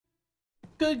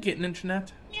Good, getting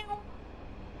internet.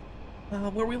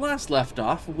 Where we last left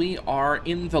off, we are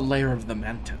in the lair of the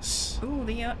Mantis. Ooh,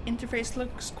 the interface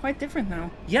looks quite different now.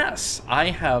 Yes,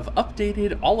 I have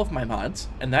updated all of my mods,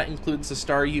 and that includes the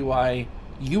Star UI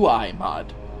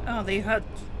mod. Oh, the HUD.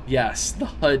 Yes, the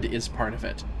HUD is part of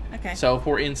it. Okay. So,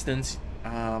 for instance,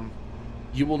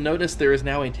 you will notice there is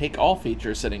now a take all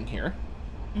feature sitting here.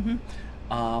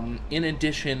 In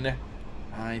addition,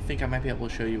 I think I might be able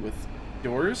to show you with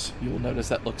doors. You will notice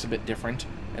that looks a bit different,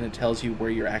 and it tells you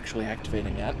where you're actually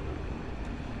activating at.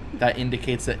 That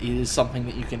indicates that it is something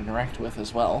that you can interact with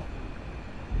as well.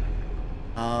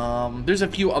 There's a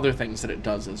few other things that it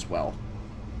does as well.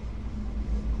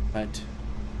 But,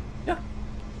 yeah.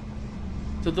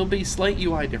 So there'll be slight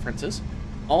UI differences.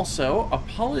 Also,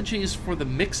 apologies for the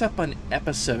mix-up on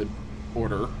episode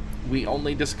order. We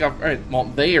only discovered... Well,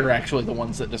 they are actually the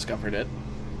ones that discovered it.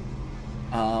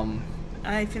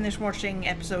 I finished watching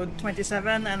episode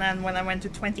 27, and then when I went to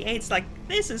 28, it's like,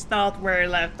 this is not where I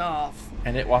left off.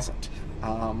 And it wasn't.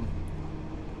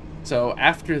 So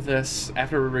after this,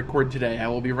 after we record today, I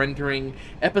will be rendering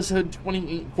episode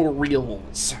 28 for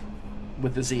reals.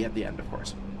 With the Z at the end, of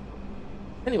course.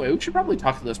 Anyway, we should probably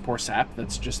talk to this poor sap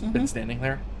that's just been standing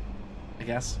there, I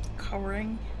guess.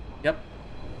 Cowering. Yep.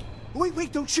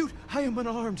 Wait, don't shoot! I am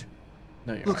unarmed!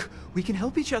 No, you're Look, we can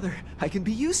help each other. I can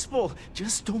be useful.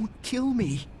 Just don't kill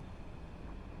me.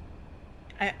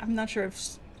 I'm not sure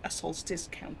if a solstice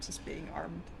counts as being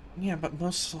armed. Yeah, but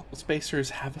most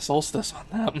spacers have a solstice on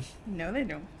them. No, they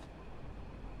don't.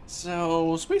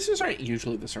 So, spacers aren't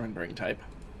usually the surrendering type.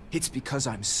 It's because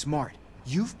I'm smart.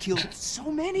 You've killed so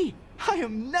many. I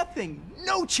am nothing.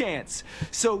 No chance.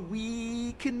 So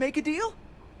we can make a deal?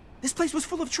 This place was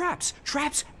full of traps.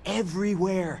 Traps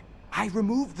everywhere. I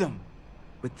removed them.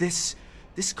 But this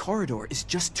corridor is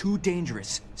just too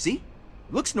dangerous. See?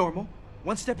 Looks normal.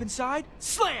 One step inside,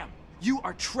 slam! You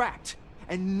are trapped.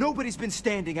 And nobody's been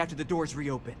standing after the doors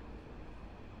reopen.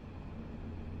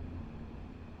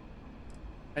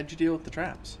 How'd you deal with the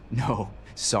traps? No,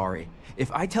 sorry.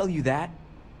 If I tell you that,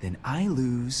 then I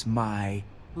lose my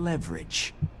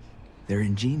leverage. They're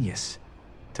ingenious.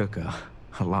 Took a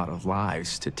lot of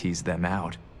lives to tease them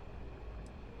out.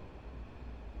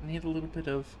 I need a little bit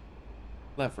of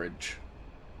leverage.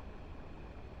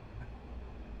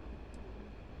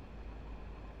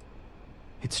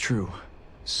 It's true.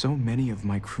 So many of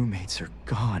my crewmates are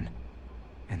gone.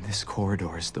 And this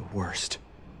corridor is the worst.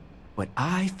 But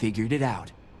I figured it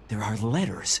out. There are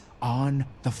letters on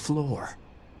the floor.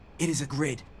 It is a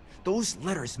grid. Those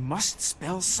letters must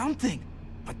spell something.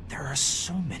 But there are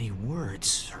so many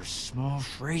words or small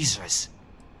phrases.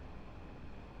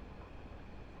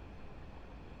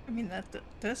 I mean, that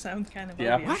does sound kind of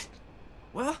Yeah. obvious. What?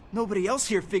 Well, nobody else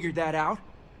here figured that out.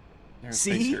 There's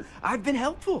See? spacer. I've been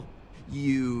helpful.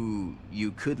 You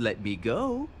could let me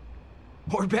go.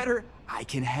 Or better, I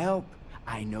can help.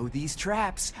 I know these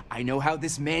traps. I know how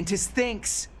this Mantis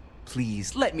thinks.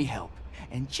 Please, let me help.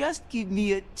 And just give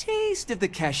me a taste of the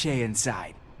cachet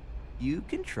inside. You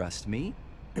can trust me.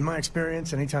 In my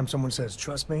experience, anytime someone says,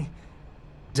 trust me,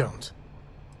 don't.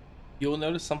 You'll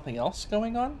notice something else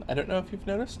going on. I don't know if you've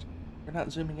noticed. You're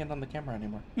not zooming in on the camera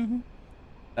anymore.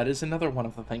 That is another one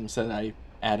of the things that I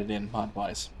added in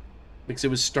mod-wise. Because it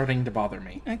was starting to bother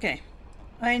me. Okay.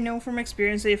 I know from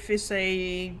experience if we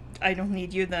say, I don't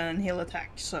need you, then he'll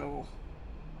attack, so...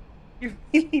 You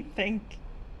really think...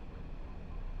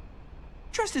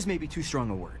 Trust is maybe too strong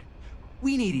a word.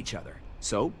 We need each other,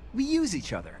 so we use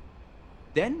each other.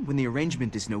 Then, when the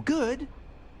arrangement is no good,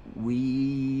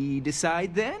 we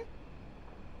decide then?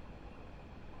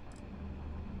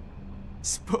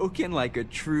 Spoken like a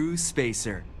true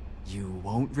spacer. You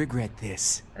won't regret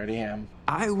this. Already am.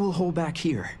 I will hold back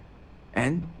here.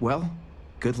 And, well,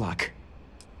 good luck.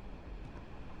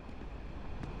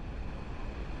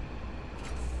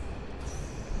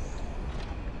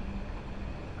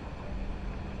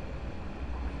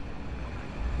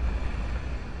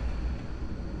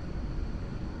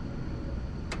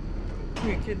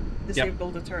 We could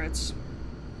disable the turrets.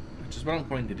 Which is what I'm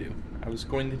going to do. I was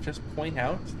going to just point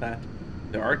out that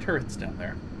there are turrets down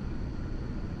there.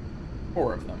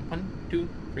 4 of them. 1, 2,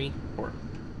 3, 4.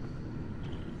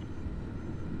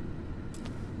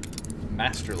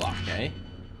 Master lock, eh?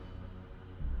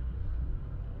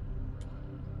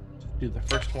 Do the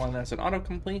first one as an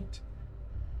autocomplete,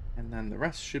 and then the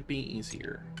rest should be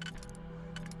easier.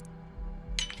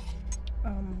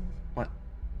 What?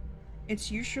 It's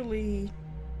usually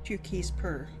 2 keys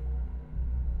per,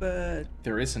 but...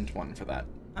 There isn't one for that.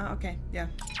 Ah, okay, yeah.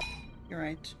 You're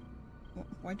right.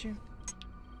 Why'd you?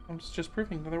 I was just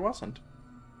proving that there wasn't.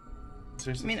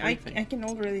 I mean, I can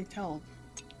already tell.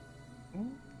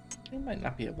 They might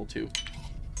not be able to.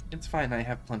 It's fine, I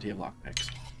have plenty of lockpicks.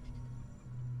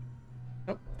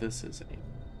 Oh, this is a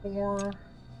 4.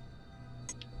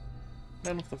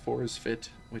 None of the 4s fit,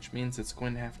 which means it's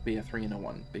going to have to be a 3 and a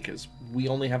 1, because we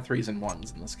only have 3s and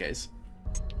 1s in this case.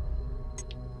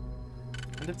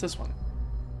 And it's this one.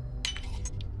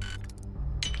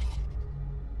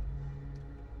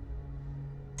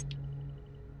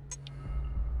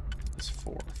 This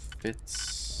 4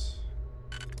 fits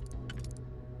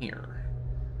here.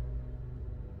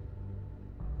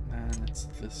 And it's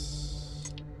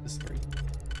this 3.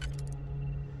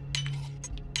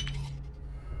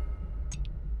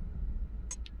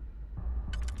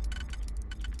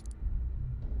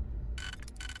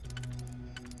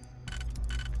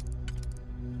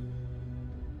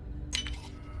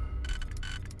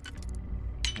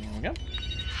 There we go.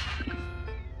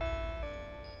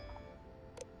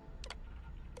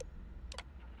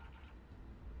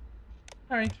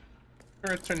 Alright.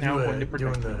 Turrets are now going to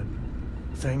protect doing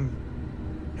the thing?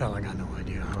 Hell, I got no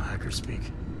idea how hackers speak.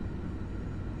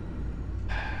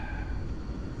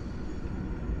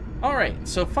 Alright,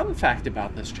 so fun fact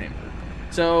about this chamber.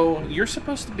 So, you're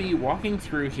supposed to be walking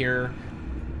through here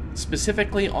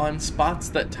specifically on spots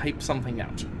that type something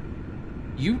out.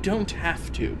 You don't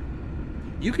have to.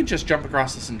 You can just jump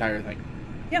across this entire thing.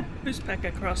 Yeah, boost pack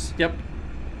across. Yep,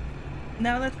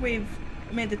 Now that we've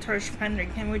made the turret friendly,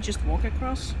 can we just walk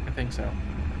across? I think so.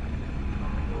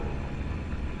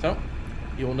 So,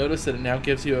 you will notice that it now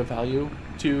gives you a value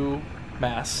to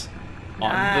mass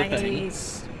on the thing.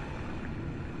 Nice.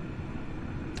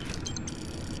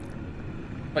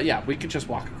 But yeah, we could just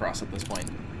walk across at this point.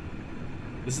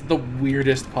 This is the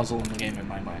weirdest puzzle in the game in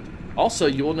my mind. Also,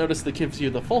 you will notice that it gives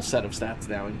you the full set of stats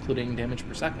now, including damage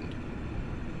per second.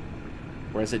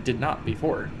 Whereas it did not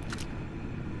before.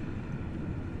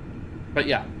 But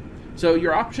yeah, so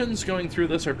your options going through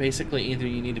this are basically either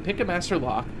you need to pick a master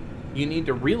lock, you need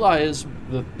to realize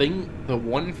the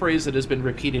one phrase that has been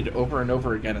repeated over and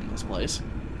over again in this place,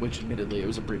 which admittedly it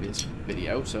was a previous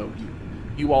video, so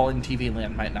you all in TV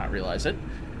land might not realize it,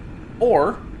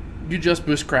 or you just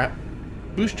boost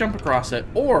jump across it,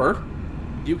 or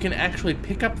you can actually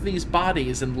pick up these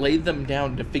bodies and lay them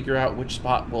down to figure out which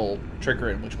spot will trigger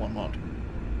and which one won't.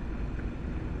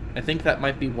 I think that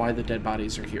might be why the dead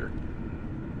bodies are here.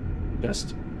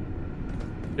 Just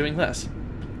doing this.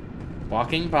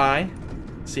 Walking by,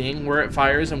 seeing where it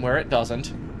fires and where it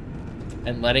doesn't,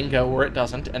 and letting go where it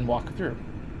doesn't, and walk through.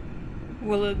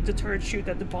 Will the turret shoot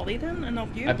at the body then, and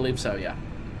not you? I believe so, yeah.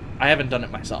 I haven't done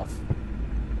it myself.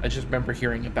 I just remember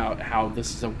hearing about how this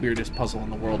is the weirdest puzzle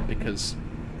in the world because...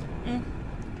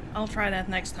 I'll try that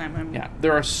next time. Yeah,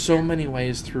 there are so many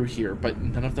ways through here, but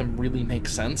none of them really make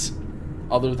sense,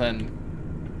 other than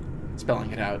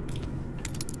spelling it out.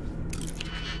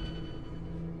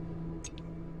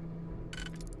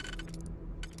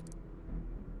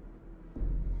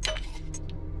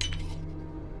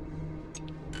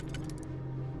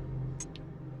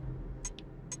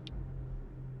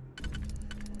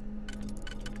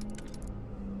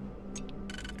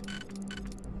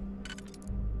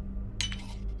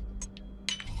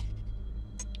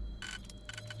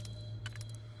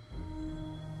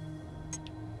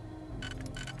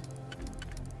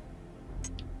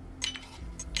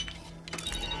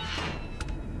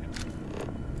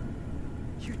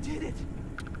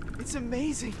 It's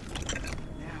amazing.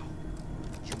 Now,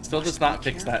 Still does not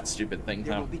fix that stupid thing,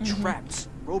 there though. will be traps,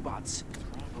 robots,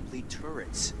 probably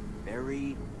turrets.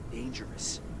 Very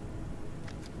dangerous.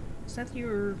 Is that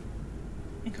your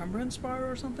encumbrance bar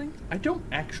or something? I don't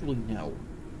actually know.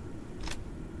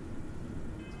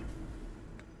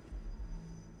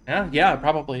 Yeah, it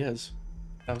probably is.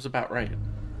 That was about right.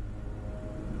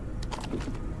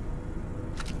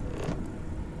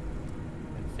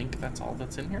 I think that's all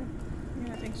that's in here.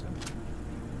 Yeah, I think so.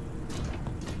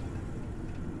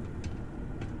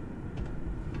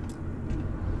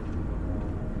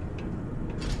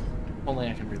 Only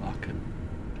I can relock it.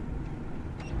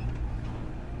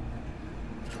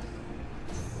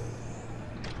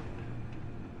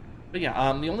 But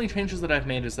yeah, the only changes that I've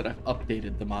made is that I've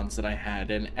updated the mods that I had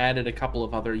and added a couple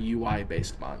of other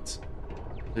UI-based mods.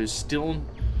 There's still...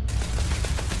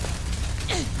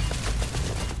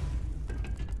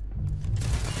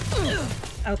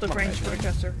 Out of range for a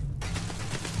cutter.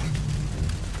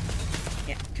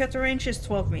 Yeah, cutter range is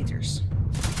 12 meters.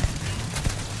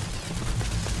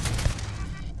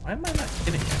 Why am I not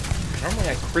hitting it? Normally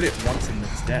I crit it once and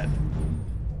it's dead.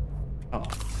 Oh.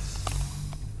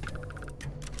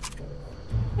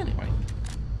 Anyway.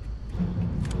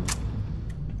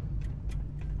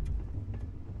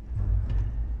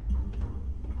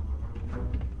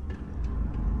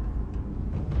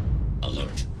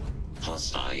 Alert.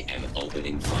 I am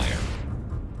opening fire.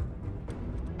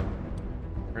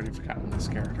 Already forgotten this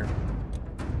character.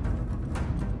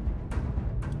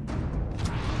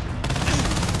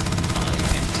 I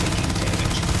am taking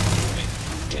damage.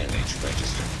 Damage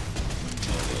registered.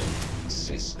 Total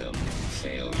system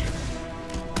failure.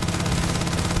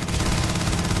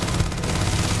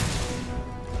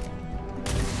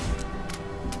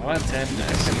 Oh, that's him.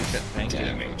 Thank you.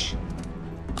 Damage.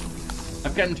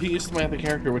 I've gotten too used to my other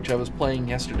character, which I was playing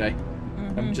yesterday.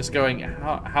 I'm just going,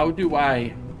 how do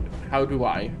I?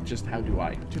 Just how do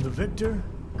I? To the victor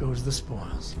goes the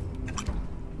spoils.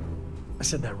 I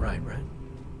said that right?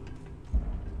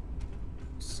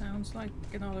 Sounds like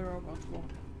another robot war.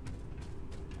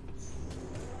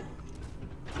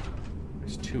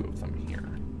 There's two of them here.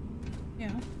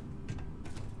 Yeah.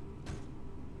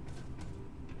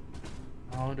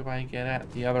 How do I get at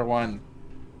the other one?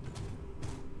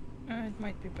 It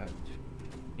might be both.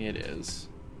 It is.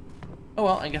 Oh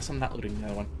well, I guess I'm not looting the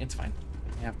other one. It's fine.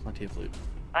 I have plenty of loot.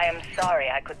 I am sorry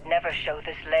I could never show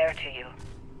this lair to you.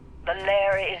 The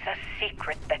lair is a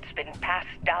secret that's been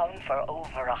passed down for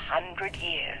over 100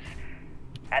 years.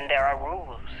 And there are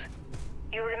rules.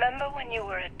 You remember when you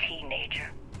were a teenager?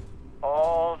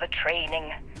 All the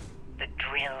training, the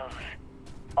drills,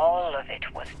 all of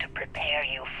it was to prepare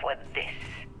you for this.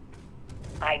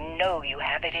 I know you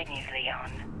have it in you,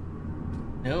 Leon.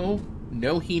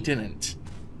 No, he didn't.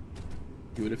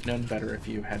 You would have known better if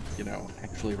you had,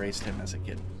 actually raised him as a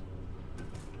kid.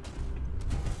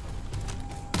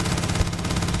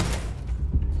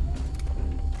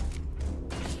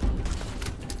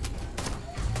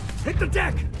 Hit the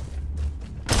deck!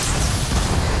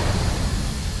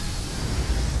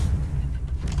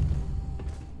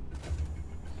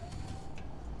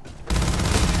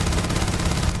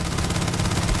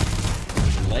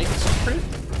 Legs crit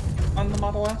on the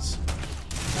Model S?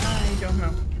 I don't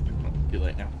know. Too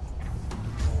late now.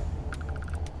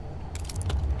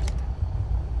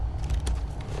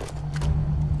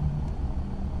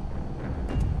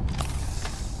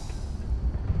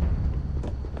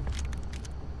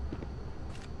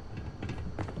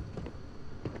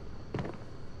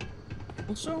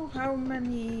 Also, how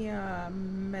many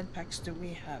med packs do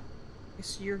we have?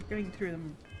 Because you're going through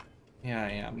them. Yeah, I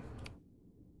am.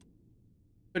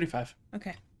 35.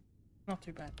 Okay, not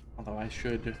too bad. Although I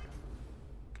should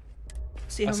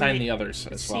See how assign many, the others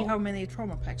as well. See how many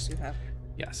trauma packs you have.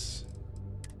 Yes.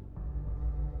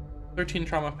 13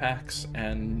 trauma packs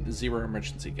and 0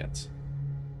 emergency kits.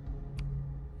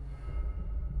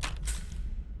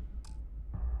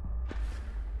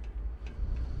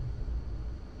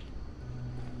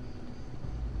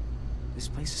 This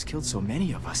place has killed so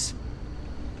many of us.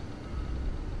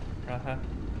 Uh-huh.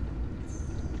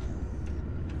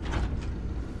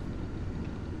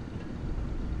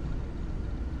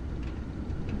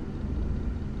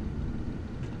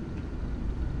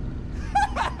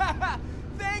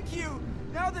 Thank you!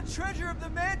 Now the treasure of the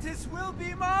Mantis will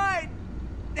be mine!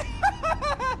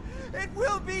 It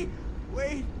will be...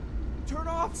 Wait. Turn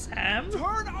off. Sam?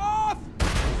 Turn off!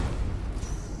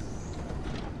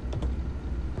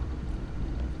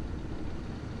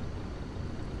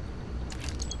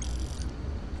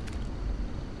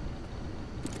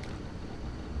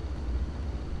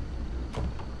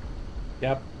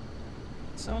 Yep.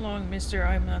 So long, Mr.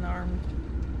 I'm unarmed.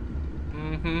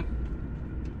 Mm-hmm.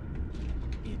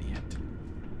 Idiot.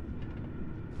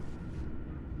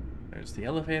 There's the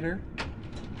elevator.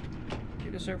 To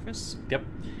the surface. Yep.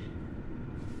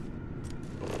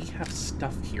 We have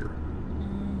stuff here.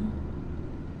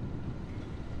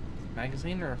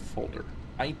 Magazine or a folder?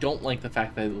 I don't like the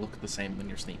fact that they look the same when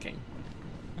you're sneaking.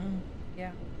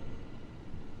 Yeah.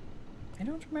 I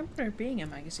don't remember there being a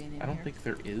magazine in here. I don't think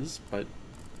there is, but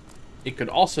it could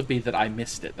also be that I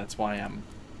missed it. That's why I'm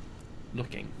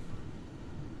looking.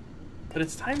 But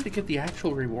it's time to get the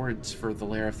actual rewards for the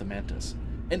Lair of the Mantis.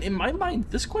 And in my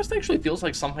mind, this quest actually feels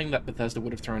like something that Bethesda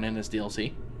would have thrown in as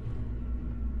DLC.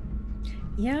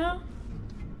 Yeah.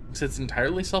 Because it's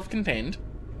entirely self-contained.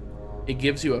 It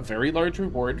gives you a very large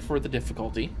reward for the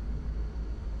difficulty.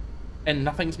 And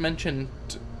nothing's mentioned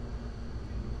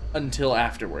until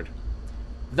afterward.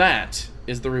 That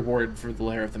is the reward for the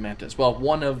Lair of the Mantis. Well,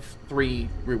 one of 3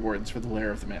 rewards for the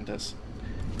Lair of the Mantis.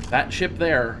 That ship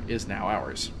there is now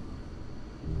ours.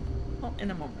 Well, in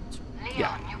a moment. Leon,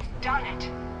 Yeah. you've done it.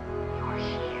 You're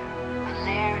here. The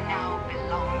lair now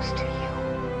belongs to you.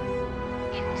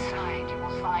 Inside, you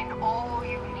will find all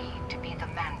you need to be the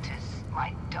Mantis,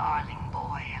 my darling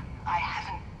boy. I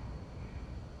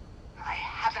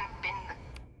haven't been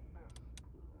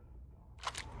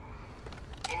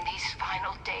in these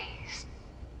final days.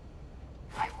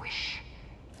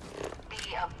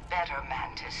 better,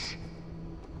 Mantis.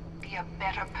 Be a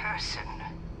better person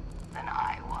than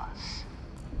I was.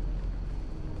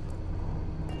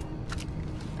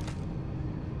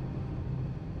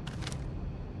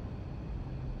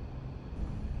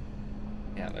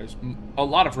 Yeah, there's a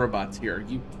lot of robots here.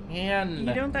 You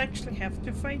don't actually have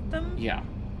to fight them. Yeah.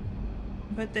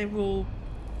 But they will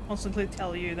constantly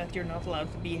tell you that you're not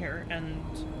allowed to be here, and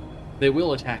they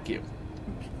will attack you.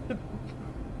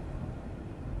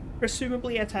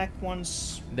 Presumably attack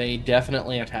once. They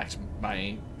definitely attacked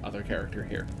my other character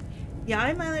here. Yeah,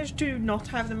 I managed to not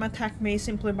have them attack me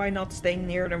simply by not staying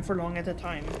near them for long at a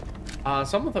time.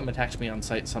 Some of them attacked me on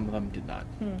sight, some of them did not.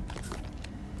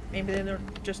 Maybe they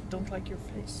just don't like your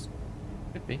face.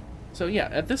 Could be. So yeah,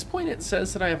 at this point it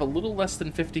says that I have a little less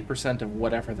than 50% of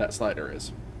whatever that slider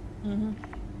is.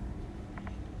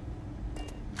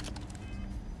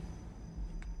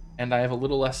 And I have a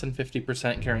little less than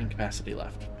 50% carrying capacity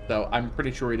left. So I'm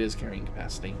pretty sure it is carrying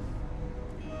capacity.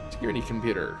 Security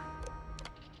computer.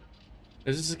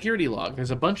 There's a security log.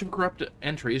 There's a bunch of corrupt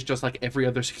entries, just like every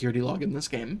other security log in this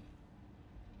game.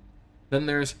 Then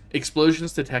there's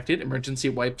explosions detected, emergency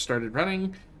wipe started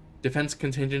running, defense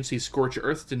contingency scorch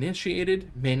earth initiated,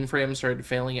 mainframe started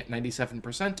failing at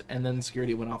 97%, and then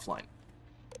security went offline.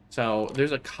 So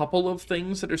there's a couple of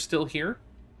things that are still here.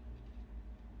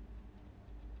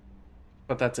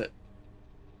 But that's it.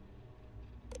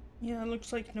 Yeah, it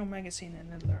looks like no magazine in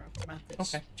there of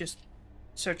Mantis. Okay. Just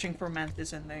searching for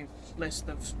Mantis in the list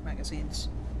of magazines.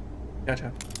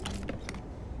 Gotcha.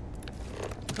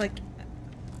 Like,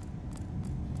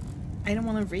 I don't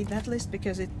want to read that list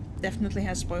because it definitely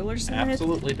has spoilers in it.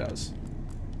 Absolutely does.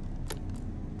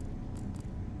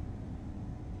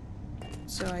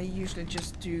 So I usually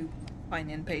just do find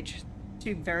in page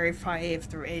to verify if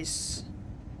there is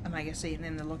a magazine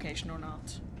in the location or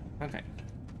not. Okay.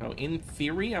 So in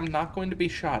theory, I'm not going to be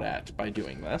shot at by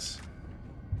doing this.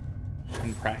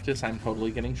 In practice, I'm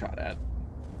totally getting shot at.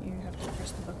 You have to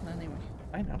press the button anyway.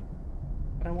 I know.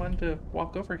 But I wanted to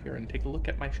walk over here and take a look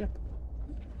at my ship.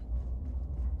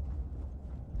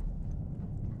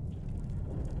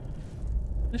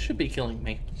 This should be killing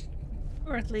me.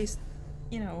 Or at least,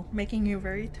 you know, making you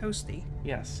very toasty.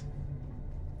 Yes.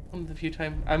 One of the few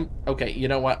times I'm okay, you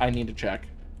know what? I need to check.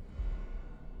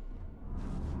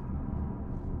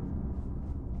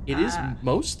 It is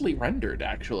mostly rendered,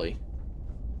 actually.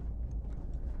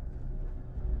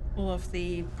 All of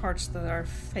the parts that are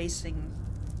facing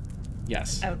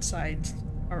Yes. outside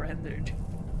are rendered.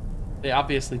 They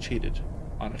obviously cheated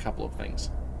on a couple of things.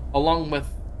 Along with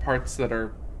parts that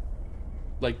are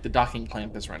like the docking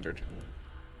clamp is rendered.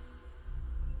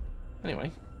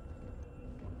 Anyway.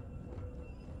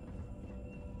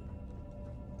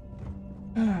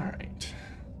 Alright.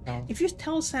 If you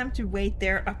tell Sam to wait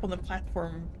there up on the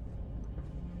platform,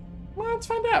 Well, let's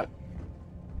find out.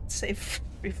 safe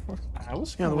before. I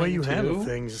was Yeah, the way going you to... handle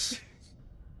things,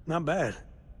 not bad.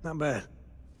 Not bad.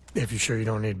 If you're sure you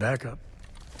don't need backup.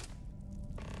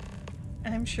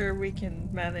 I'm sure we can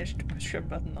manage to push a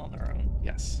button on our own.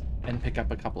 Yes. And pick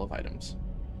up a couple of items.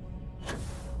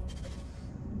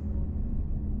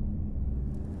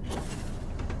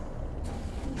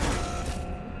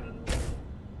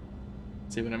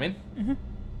 See what I mean? Mm-hmm.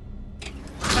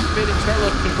 Activating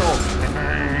Starload control.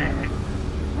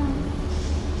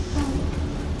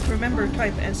 Remember,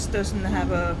 Type S doesn't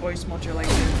have a voice modulator,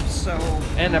 so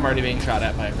And I'm already being shot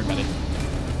at by everybody.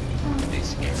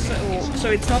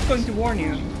 so it's not going to warn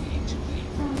you.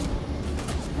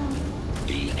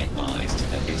 Be advised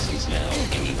that this is now a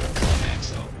combat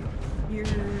zone. You're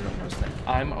almost there.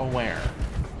 I'm aware.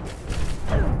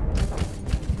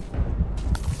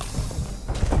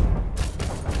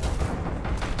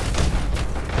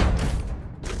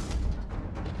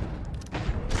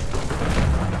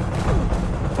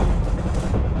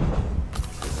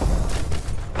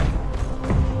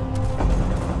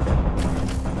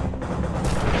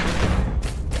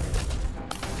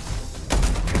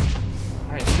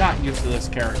 Not used to this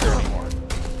character anymore.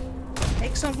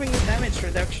 Take something with damage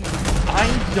reduction.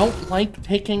 I don't like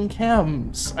taking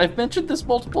chems. I've mentioned this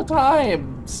multiple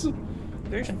times.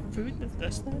 There's food that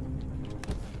does that.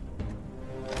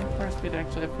 Of course, we'd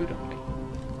actually have food on me.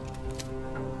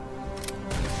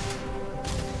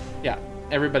 Yeah,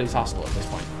 everybody's hostile at this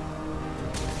point.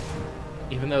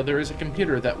 Even though there is a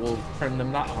computer that will turn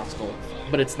them not hostile,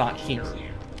 but it's not here.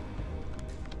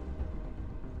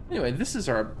 Anyway, this is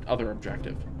our other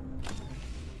objective.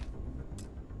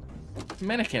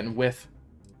 Mannequin with,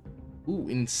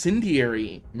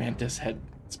 incendiary Mantis head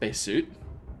spacesuit.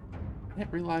 I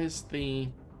didn't realize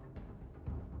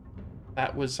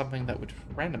that was something that would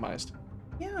randomized.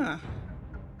 Yeah.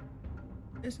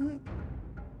 Isn't...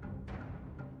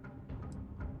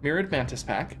 Mirrored Mantis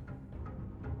pack.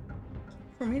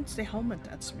 For me, it's the helmet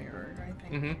that's mirrored, I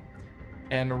think. Mm-hmm.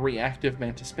 And a reactive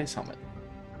Mantis space helmet.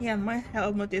 Yeah, my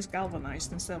helmet is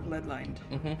galvanized instead of lead-lined.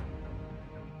 Mm-hmm.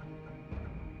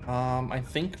 I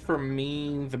think for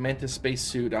me, the Mantis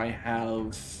spacesuit, I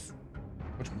have...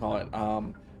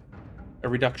 a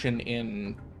reduction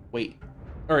in weight.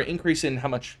 Or increase in how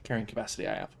much carrying capacity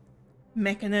I have.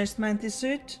 Mechanized Mantis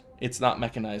suit? It's not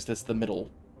mechanized, it's the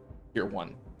middle tier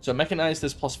one. So mechanized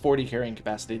is plus 40 carrying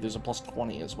capacity, there's a plus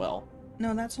 20 as well.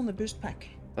 No, that's on the boost pack.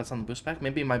 That's on the boost pack?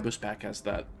 Maybe my boost pack has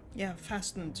that. Yeah,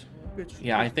 fastened boost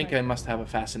Yeah, I boost think pack. I must have a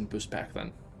fastened boost pack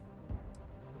then.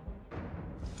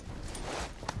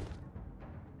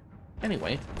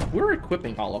 Anyway, we're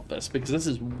equipping all of this because this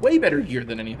is way better gear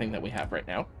than anything that we have right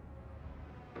now.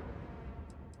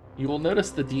 You will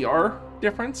notice the DR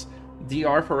difference.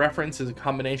 DR, for reference, is a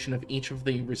combination of each of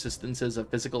the resistances of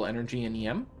physical energy and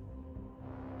EM.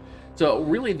 So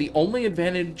really, the only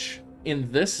advantage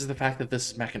in this is the fact that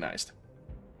this is mechanized.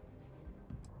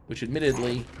 Which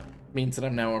admittedly means that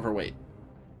I'm now overweight.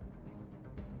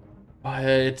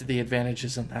 But the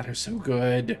advantages in that are so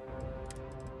good.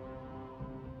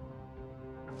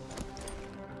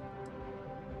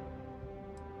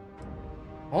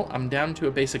 Well, I'm down to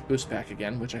a basic boost pack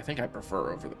again, which I think I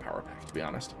prefer over the power pack, to be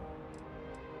honest.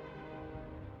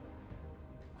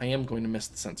 I am going to miss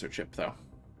the sensor chip, though.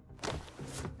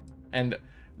 And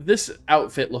this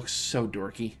outfit looks so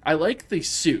dorky. I like the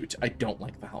suit, I don't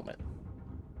like the helmet.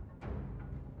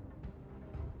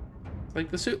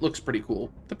 Like, the suit looks pretty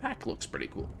cool. The pack looks pretty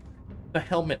cool. The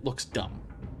helmet looks dumb.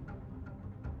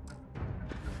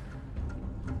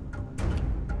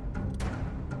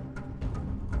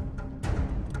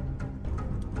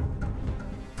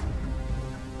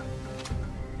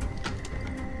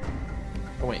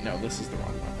 Oh wait, no, this is the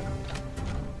wrong weapon.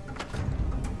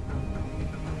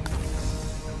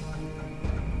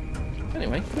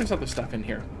 Anyway, there's other stuff in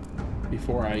here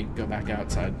before I go back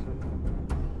outside.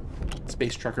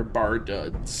 Space Trucker bar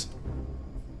duds.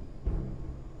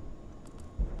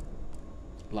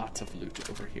 Lots of loot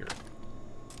over here.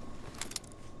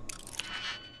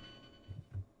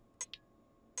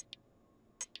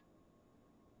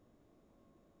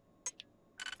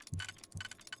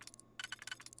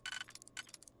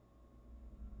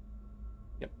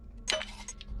 Yep.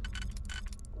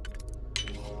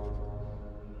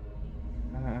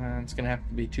 It's gonna have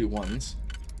to be 2 1s.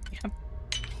 Yep.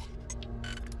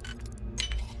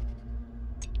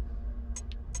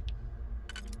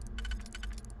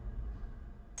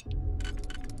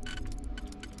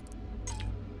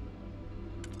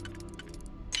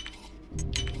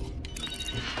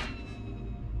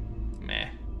 Meh.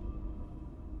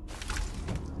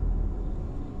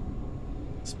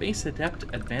 Space Adept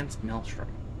Advanced Maelstrom.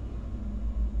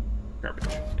 Garbage.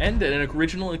 And an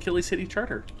original Achilles City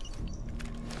Charter.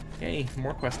 Yay,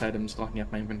 more quest items locking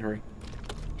up my inventory.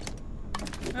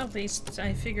 Well, at least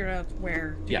I figured out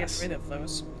where to Yes. get rid of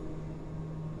those.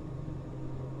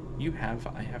 You have,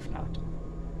 I have not.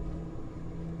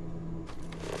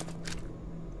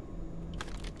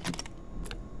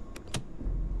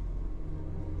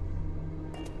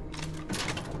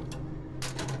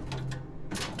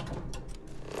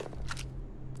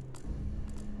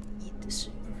 Eat the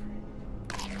super.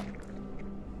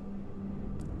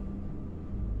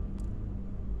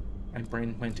 My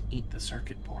brain went eat the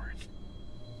circuit board.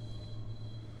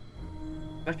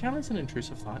 That count as an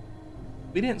intrusive thought.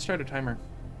 We didn't start a timer.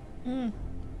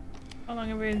 How long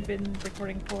have we been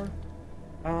recording for?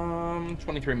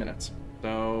 23 minutes.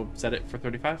 So set it for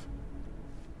 35.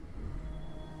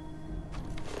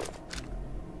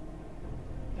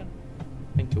 Done.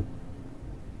 Thank you.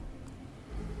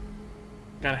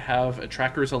 Gotta have a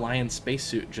Trackers Alliance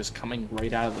spacesuit just coming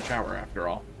right out of the shower after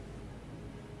all.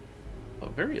 A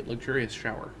very luxurious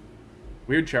shower.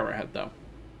 Weird shower head though.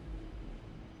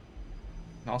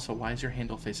 And also, why is your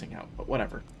handle facing out? But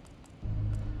whatever.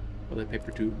 Toilet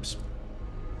paper tubes.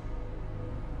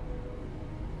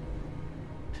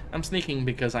 I'm sneaking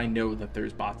because I know that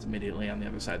there's bots immediately on the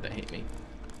other side that hate me.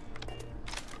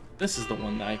 This is the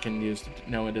one that I can use to...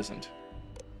 No, it isn't.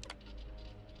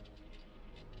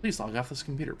 Please log off this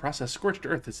computer. Process Scorched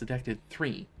Earth has detected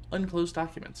 3 unclosed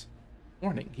documents.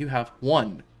 Warning, you have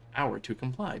 1 hour to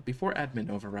comply before admin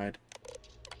override.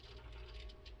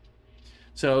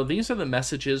 So these are the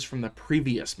messages from the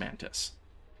previous Mantis.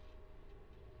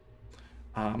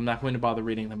 I'm not going to bother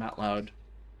reading them out loud,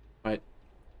 but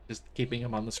just keeping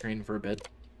them on the screen for a bit.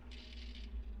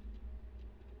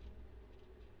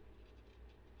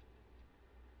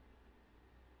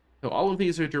 So all of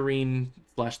these are Doreen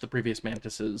 / the previous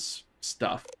Mantis's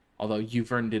stuff. Although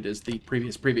you've earned it as the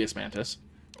previous Mantis.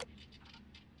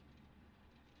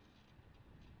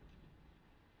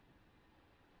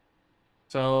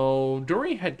 So,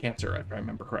 Dory had cancer, if I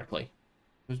remember correctly.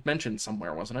 It was mentioned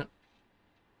somewhere, wasn't it?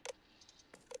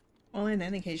 Well, in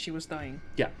any case, she was dying.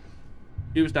 Yeah.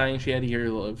 She was dying. She had a year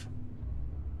to live.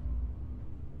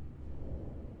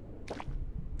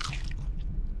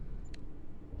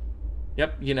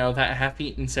 Yep, you know, that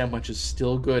half-eaten sandwich is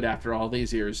still good after all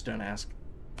these years, don't ask.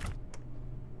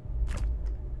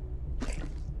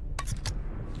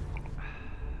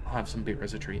 I'll have some beer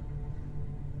as a treat.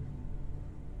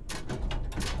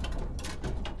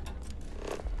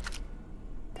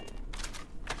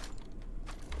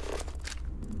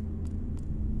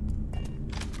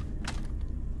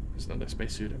 There's another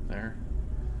spacesuit up there.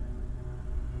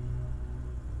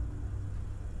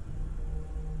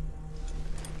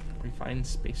 Refined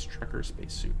space trucker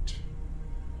spacesuit.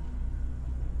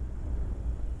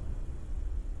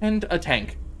 And a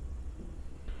tank.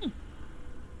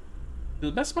 To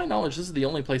the best of my knowledge, this is the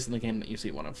only place in the game that you see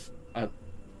one of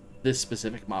this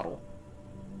specific model.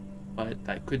 But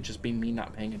that could just be me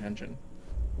not paying attention.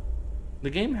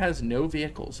 The game has no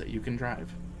vehicles that you can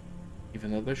drive, even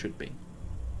though there should be.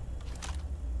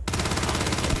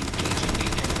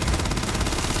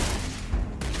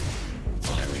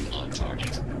 Firing on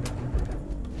target.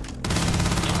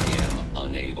 I am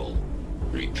unable.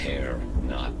 Repair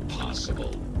not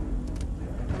possible.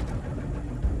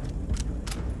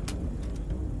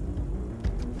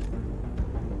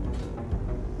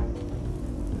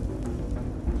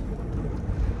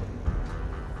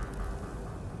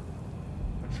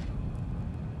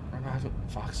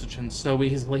 Oxygen so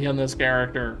easily on this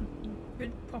character.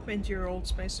 Could pop into your old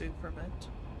spacesuit for a bit.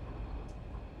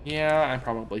 Yeah, I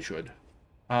probably should.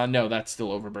 No, that's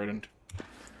still overburdened.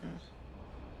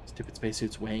 Stupid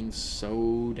spacesuit's weighing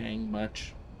so dang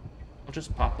much. I'll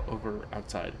just pop over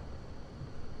outside.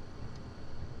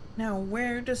 Now,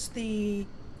 where does the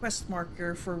quest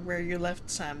marker for where you left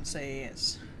Sam say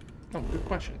is? Oh, good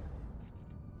question.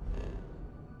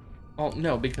 Oh,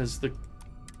 no, because the...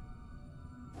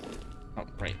 Oh,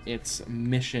 right. It's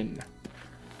mission.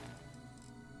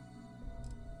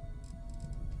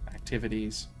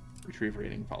 Activities. Retrieve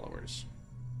rating followers.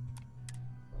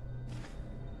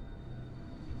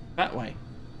 That way.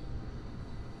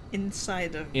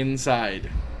 Inside of... Inside.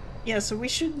 Yeah, so we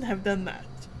shouldn't have done that.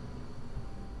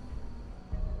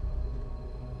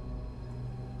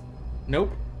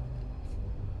 Nope.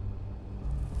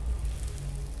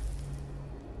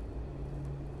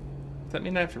 Does that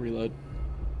mean I have to reload?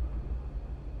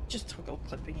 Just toggle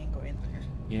clipping and go in there.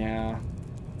 Yeah.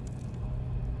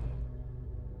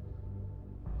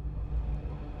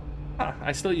 Ah,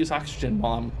 I still use oxygen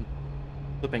while I'm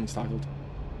flipping toggled.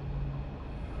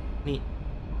 Neat.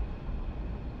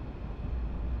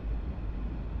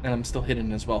 And I'm still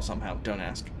hidden as well somehow, don't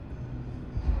ask.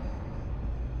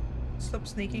 Stop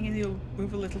sneaking and you'll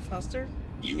move a little faster.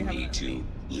 You have need an to enemy.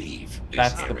 leave this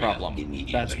That's the area problem.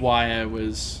 immediately. That's why I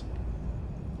was...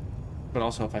 But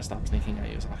also, if I stop sneaking,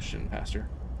 I use oxygen faster.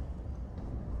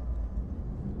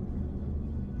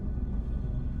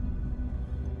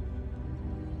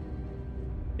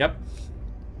 Yep.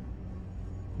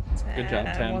 Good job,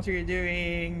 Sam, Tim. what are you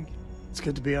doing? It's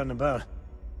good to be out and about.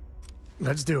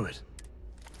 Let's do it.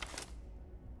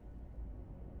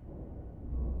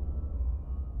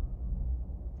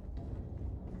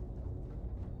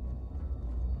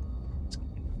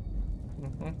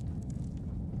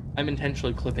 I'm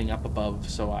intentionally clipping up above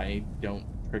so I don't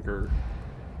trigger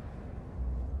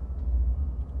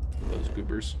those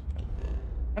goobers.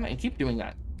 And I keep doing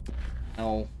that.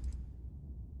 Oh.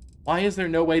 Why is there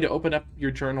no way to open up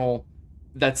your journal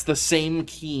that's the same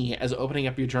key as opening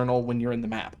up your journal when you're in the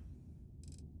map?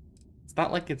 It's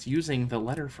not like it's using the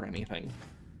letter for anything.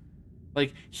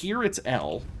 Like, here it's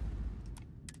L.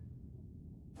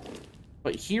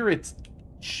 But here it's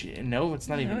J. No, it's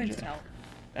not even it's J. L.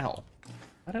 L.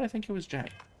 Why did I think it was J?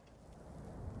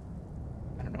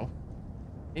 I don't know.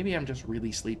 Maybe I'm just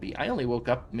really sleepy. I only woke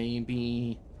up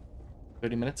maybe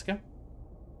 30 minutes ago.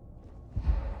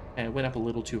 And it went up a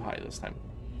little too high this time.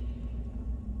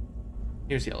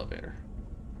 Here's the elevator.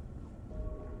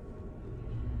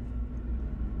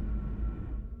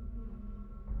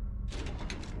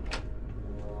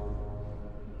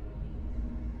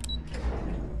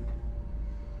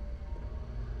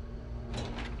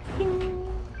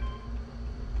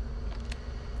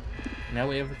 Now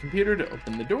we have the computer to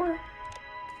open the door.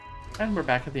 And we're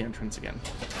back at the entrance again.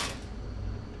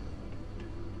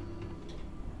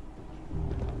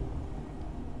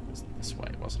 It was this way,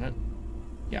 wasn't it?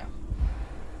 Yeah.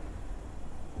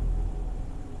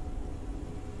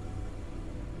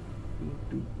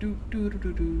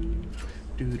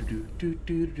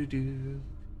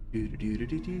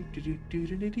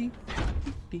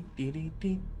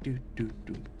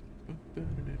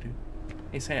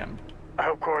 Hey, Sam. I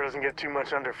hope Core doesn't get too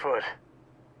much underfoot.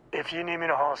 If you need me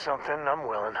to haul something, I'm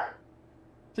willing.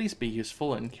 Please be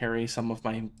useful and carry some of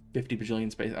my 50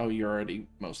 bajillion space. Oh, you're already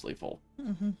mostly full.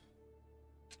 Mm-hmm.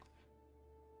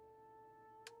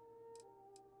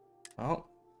 Well,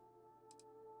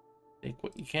 take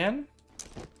what you can.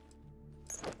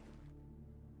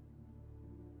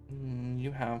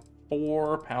 You have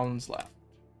 4 pounds left.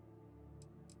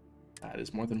 That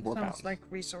is more than 4 pounds. Sounds like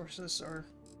resources or...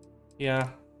 Yeah.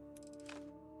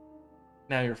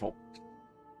 Now you're full.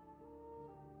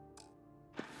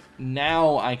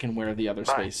 Now I can wear the other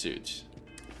spacesuit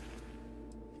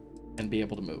and be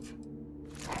able to move.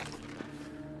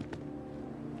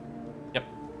 Yep.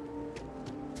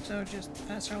 So just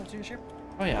fast travel to your ship?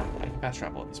 Oh yeah, I can fast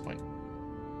travel at this point.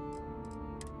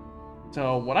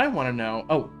 So what I want to know...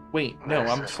 Oh, wait, no,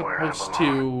 I'm supposed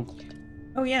to...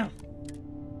 Oh yeah.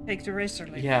 Take the racer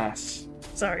leaf. Yes.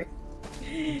 Sorry.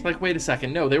 It's like, wait a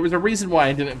second. No, there was a reason why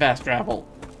I didn't fast travel.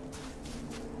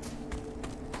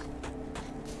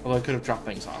 Although I could have dropped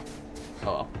things off. Oh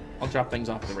well. I'll drop things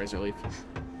off the Razor Leaf.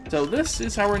 So this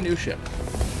is our new ship.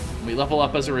 We level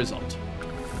up as a result.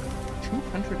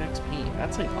 200 XP.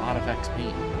 That's a lot of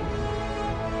XP.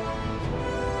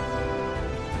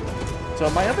 So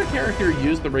my other character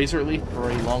used the Razor Leaf for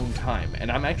a long time,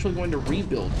 and I'm actually going to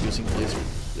rebuild using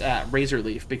the Razor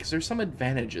Leaf because there's some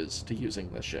advantages to using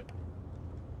this ship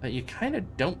that you kind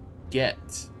of don't get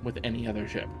with any other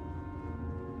ship.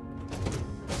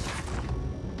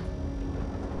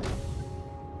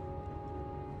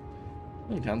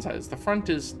 The downside is the front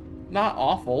is not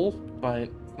awful, but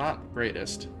not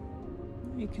greatest.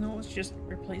 You can always just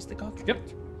replace the cockpit. Yep.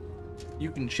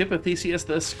 You can ship a Theseus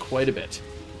this quite a bit.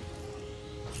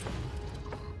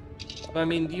 I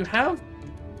mean, you have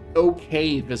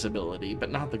okay visibility,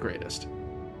 but not the greatest.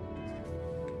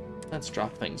 Let's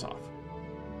drop things off.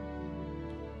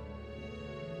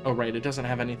 Oh, right, it doesn't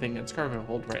have anything in its cargo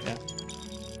hold right now.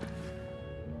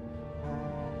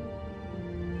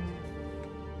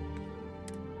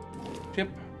 Ship.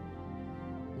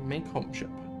 Make home ship.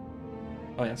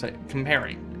 Oh, yeah, sorry,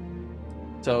 comparing.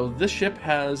 So this ship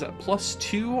has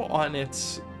 +2 on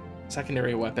its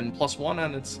secondary weapon, +1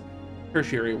 on its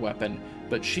tertiary weapon,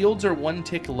 but shields are 1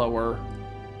 tick lower,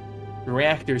 the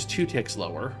reactor's 2 ticks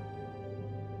lower.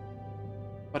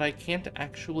 But I can't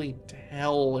actually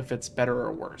tell if it's better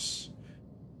or worse.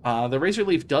 The Razor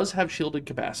Leaf does have shielded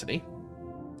capacity,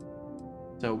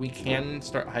 so we can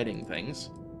start hiding things.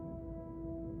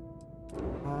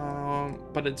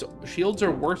 But its shields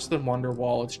are worse than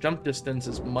Wonderwall, its jump distance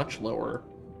is much lower,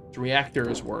 its reactor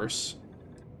is worse,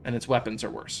 and its weapons are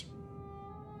worse.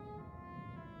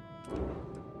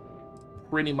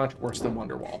 Pretty much worse than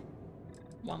Wonderwall.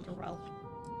 Wonderwell.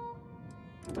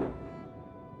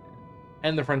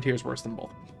 And the Frontier is worse than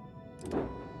both.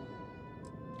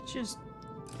 It's just,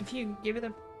 if you give it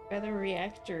a better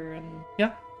reactor and...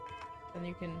 Yeah. Then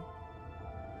you can...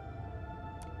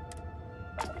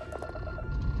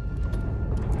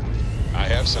 I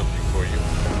have something for you.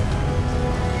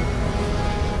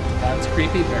 That's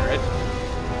creepy, Barrett.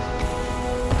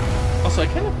 Also, I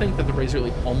kind of think that the Razor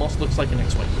Leaf almost looks like an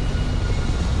X-Wing.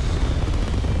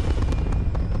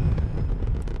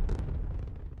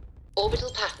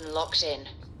 Orbital pattern locked in.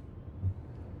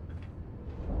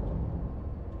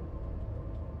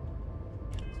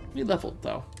 We leveled,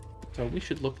 though. So we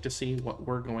should look to see what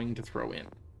we're going to throw in.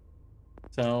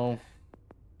 So,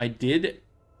 I did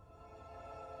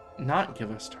not give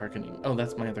us targeting. Oh,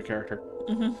 that's my other character.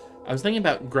 Mm-hmm. I was thinking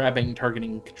about grabbing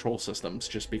targeting control systems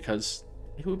just because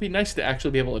it would be nice to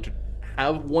actually be able to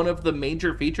have one of the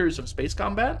major features of space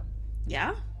combat,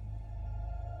 Yeah?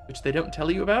 which they don't tell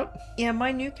you about. Yeah,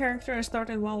 my new character I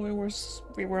started while we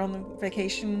were on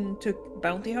vacation, took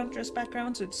bounty hunters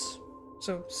backgrounds.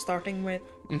 So starting with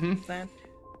that.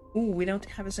 Ooh, we don't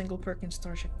have a single perk in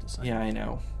Starship Design. Yeah, I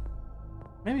know.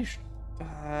 Maybe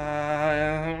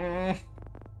I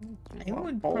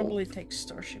would probably take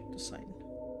Starship Design.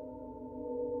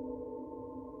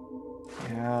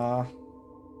 Yeah.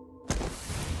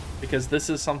 Because this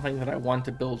is something that I want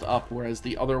to build up, whereas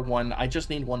the other one, I just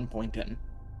need 1 point in.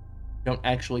 Don't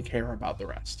actually care about the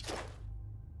rest.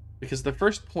 Because the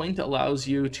first point allows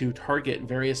you to target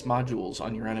various modules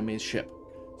on your enemy's ship.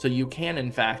 So you can,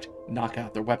 in fact, knock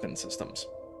out their weapon systems.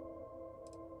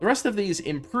 The rest of these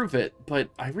improve it, but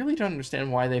I really don't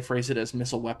understand why they phrase it as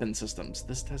missile weapon systems.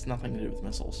 This has nothing to do with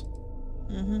missiles.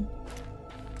 Mm-hmm.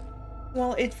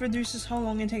 Well, it reduces how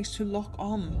long it takes to lock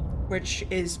on, which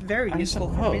is very I useful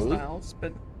for suppose. missiles,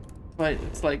 but But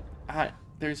it's like,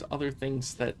 there's other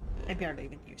things that... I barely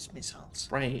even use missiles.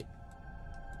 Right.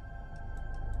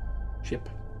 Ship.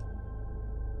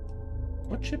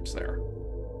 What ship's there?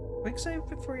 Quick save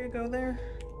before you go there.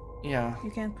 Yeah. You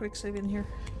can't quick save in here.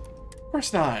 Of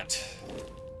course not.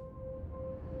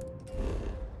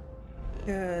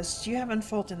 Because you haven't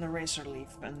fought in the Razor Leaf,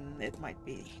 and it might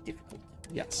be difficult.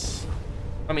 Yes.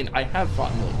 I mean, I have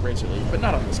fought in the Razor Leaf, but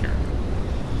not on this character.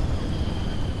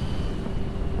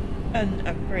 An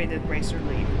upgraded Razor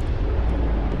Leaf.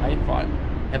 I fought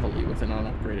heavily with an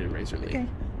unupgraded Razor Leaf. Okay.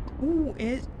 Ooh,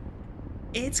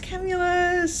 it's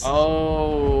Camulus!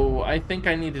 Oh, I think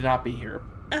I need to not be here.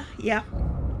 Yeah.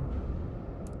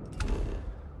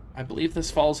 I believe this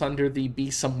falls under the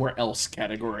be somewhere else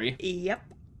category. Yep.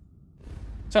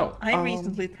 So, I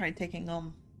recently tried taking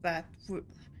on that.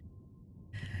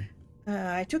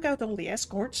 I took out all the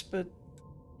escorts, but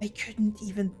I couldn't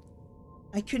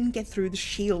get through the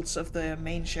shields of the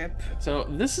main ship. So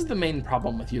this is the main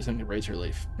problem with using the Razor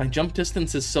Leaf. My jump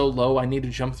distance is so low, I need to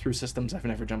jump through systems I've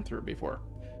never jumped through before.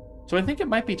 So I think it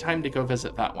might be time to go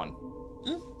visit that one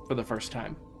for the first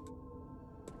time.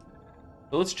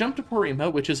 So let's jump to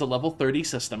Porima, which is a level 30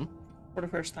 system. For the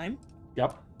first time.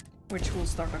 Yep. Which will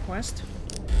start a quest.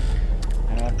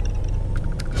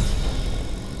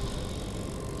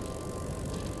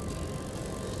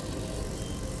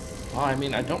 Well, I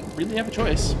mean, I don't really have a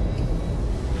choice.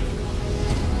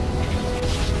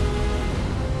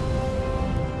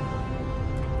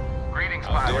 Greetings,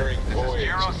 pilot. This is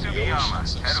Jiro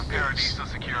Sugiyama, head of Paradiso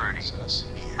Security.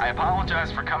 I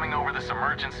apologize for coming over this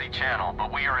emergency channel,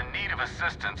 but we are in need of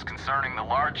assistance concerning the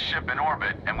large ship in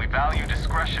orbit, and we value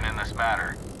discretion in this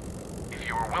matter. If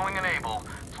you are willing and able,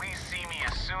 please see me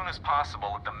as soon as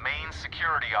possible at the main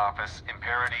security office in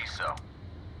Paradiso.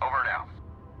 Over and out.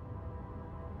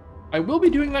 I will be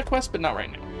doing that quest, but not right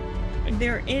now.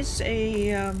 There is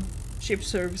a ship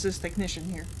services technician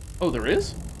here. Oh, there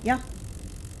is? Yeah.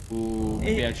 Ooh,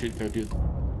 maybe I should go to So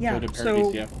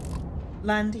Paradiso.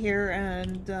 land here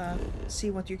and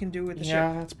see what you can do with the ship.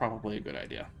 Yeah, that's probably a good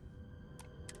idea.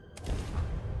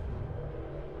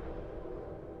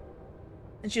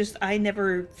 It's just I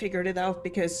never figured it out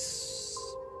because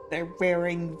they're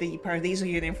wearing the Paradiso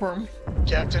uniform.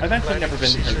 Captain, I've actually never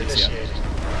been to Paradiso.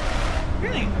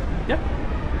 Really? Yep.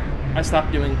 I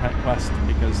stopped doing that quest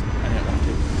because I didn't want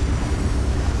to.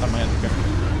 On my other character.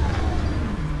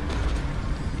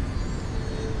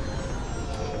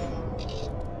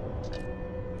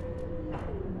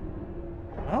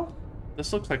 Well,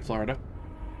 this looks like Florida.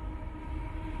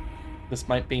 This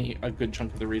might be a good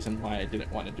chunk of the reason why I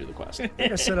didn't want to do the quest. I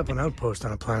think I set up an outpost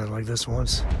on a planet like this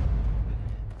once.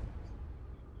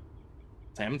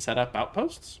 Sam set up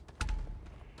outposts?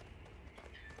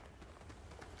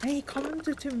 He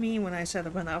commented to me when I set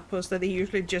up an outpost that he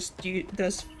usually just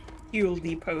does fuel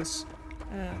depots.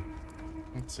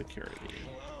 That's security.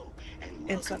 Hello, and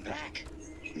It's welcome not back.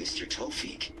 Mr.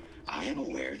 Tofik, I am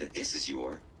aware that this is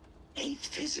your 8th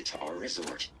visit to our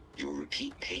resort. Your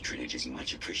repeat patronage is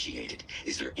much appreciated.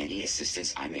 Is there any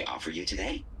assistance I may offer you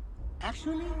today?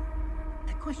 Actually,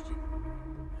 a question.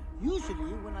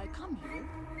 Usually when I come here,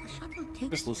 the shuttle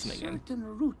takes a certain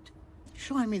route,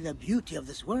 showing me the beauty of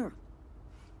this world.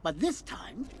 But this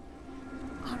time,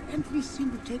 our entries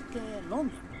seem to take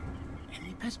longer, and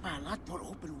we pass by a lot more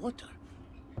open water.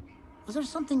 Was there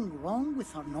something wrong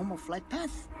with our normal flight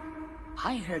path?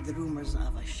 I heard the rumors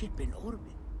of a ship in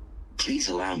orbit. Please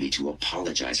allow me to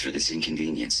apologize for this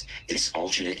inconvenience. This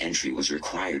alternate entry was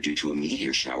required due to a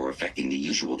meteor shower affecting the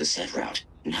usual descent route.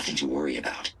 Nothing to worry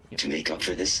about. To make up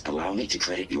for this, allow me to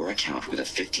credit your account with a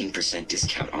 15%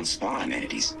 discount on spa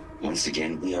amenities. Once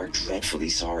again, we are dreadfully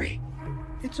sorry.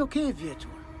 It's okay, Viator.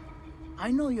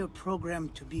 I know you're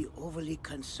programmed to be overly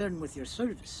concerned with your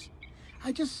service.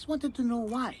 I just wanted to know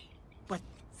why. But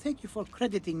thank you for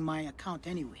crediting my account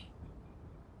anyway.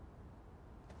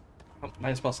 Oh, might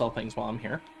as well sell things while I'm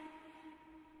here.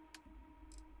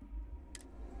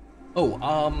 Oh,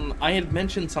 I had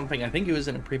mentioned something, I think it was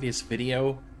in a previous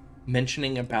video,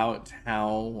 mentioning about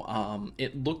how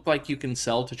it looked like you can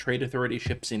sell to Trade Authority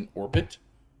ships in orbit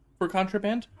for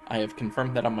contraband. I have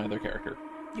confirmed that on my other character.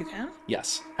 You can?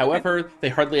 Yes. However, they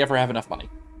hardly ever have enough money.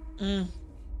 Mm.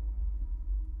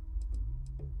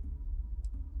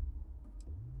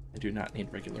 I do not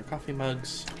need regular coffee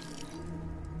mugs.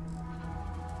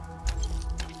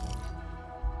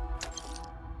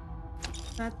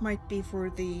 That might be for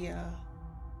the,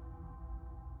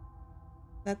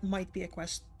 that might be a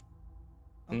quest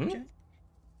object.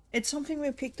 It's something we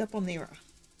picked up on Nira.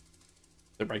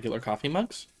 The regular coffee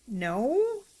mugs?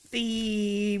 No,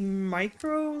 the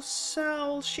micro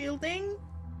cell shielding.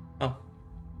 Oh.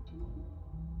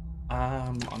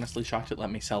 I'm honestly shocked it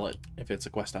let me sell it if it's a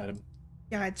quest item.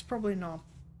 Yeah, it's probably not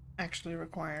actually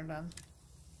required then.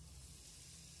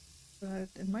 But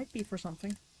it might be for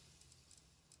something.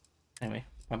 Anyway,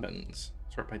 weapons.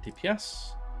 Sort by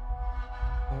DPS.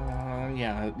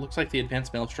 Yeah, it looks like the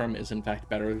Advanced Maelstrom is in fact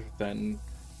better than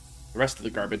the rest of the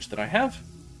garbage that I have.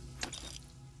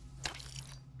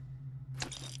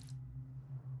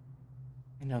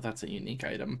 I know that's a unique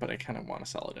item, but I kind of want to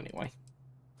sell it anyway.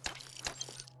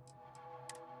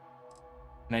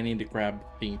 And I need to grab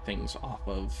the things off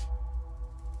of...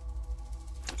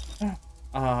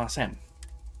 Sam.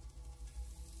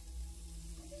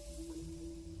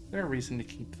 Is there a reason to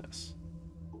keep this?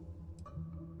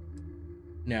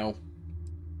 No.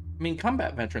 I mean,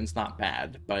 Combat Veteran's not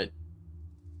bad, but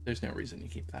there's no reason to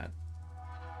keep that.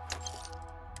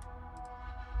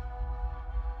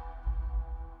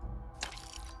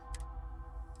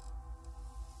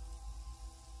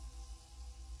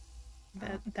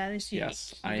 That is unique.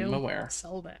 Yes, I'm aware.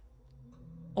 Sell that.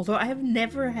 Although I have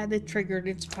never had it triggered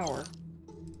its power.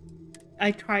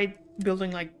 I tried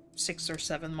building like 6 or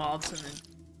 7 mods and it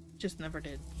just never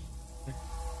did.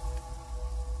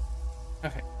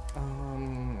 Okay.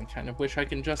 I kind of wish I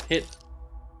can just hit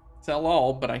sell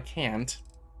all, but I can't.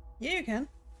 Yeah, you can.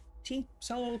 See,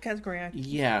 sell all category items.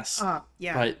 Yes.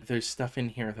 Yeah. But there's stuff in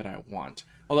here that I want.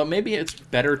 Although maybe it's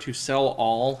better to sell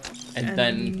all and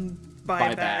then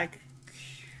buy back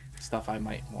stuff I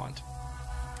might want.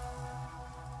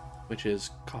 Which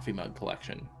is coffee mug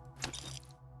collection.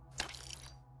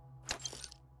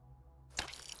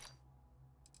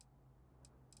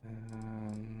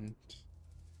 And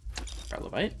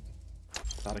Garlevite.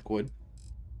 Exotic wood.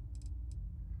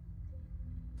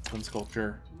 Stone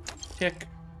sculpture. Tick.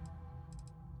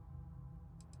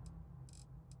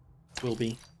 Will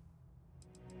be.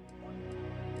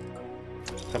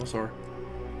 Petalsaur.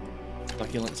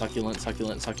 Succulent, succulent,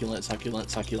 succulent, succulent, succulent,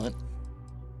 succulent.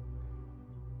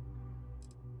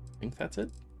 I think that's it.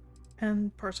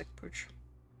 And Parsec Pooch.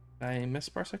 Did I miss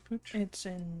Parsec Pooch? It's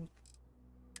in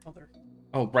other.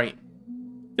 Oh, right.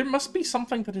 There must be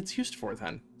something that it's used for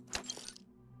then.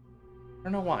 I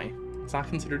don't know why. It's not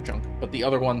considered junk, but the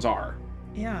other ones are.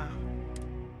 Yeah.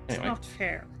 It's Anyway. not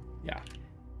fair. Yeah.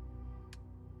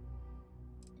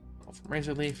 From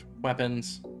Razor Leaf,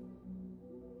 weapons.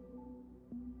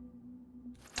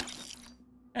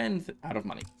 And out of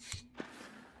money.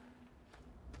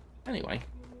 Anyway,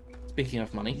 speaking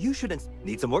of money. You shouldn't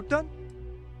need some work done?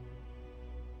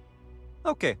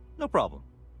 Okay, no problem.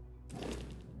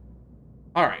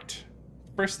 Alright.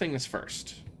 First thing is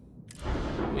first.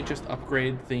 Let me just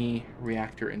upgrade the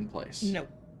reactor in place. No.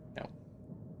 No.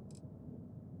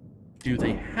 Do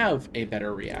they have a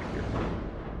better reactor?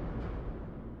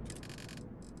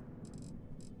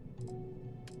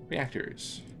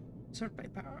 Reactors. Sort by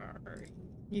power.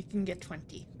 You can get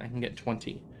 20. I can get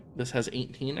 20. This has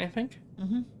 18, I think?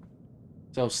 Mm-hmm.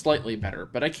 So slightly better.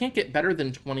 But I can't get better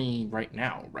than 20 right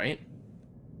now, right?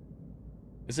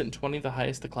 Isn't 20 the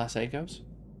highest the Class A goes?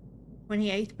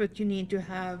 28, but you need to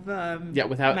have yeah,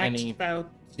 without maxed any out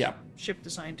yeah ship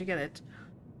design to get it.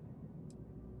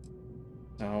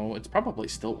 So it's probably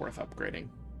still worth upgrading,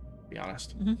 to be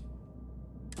honest. Mm-hmm.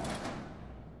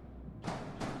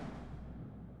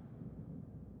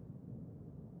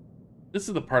 This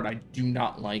is the part I do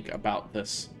not like about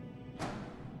this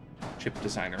chip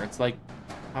designer. It's like,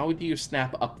 how do you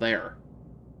snap up there?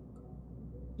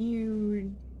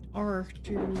 You are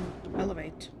to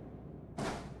elevate.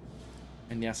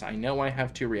 And yes, I know I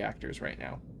have 2 reactors right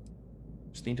now.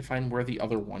 Just need to find where the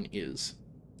other one is.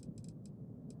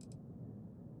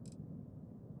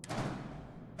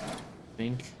 I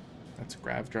think that's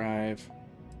Grav Drive.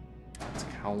 That's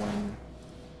Cowling.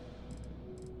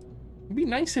 It'd be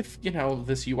nice if, you know,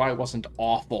 this UI wasn't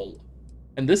awful.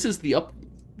 And this is the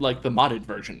the modded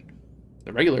version.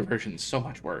 The regular version is so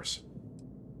much worse.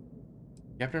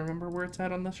 You have to remember where it's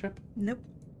at on this ship? Nope.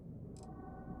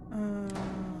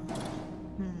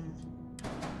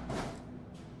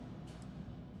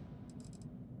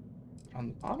 On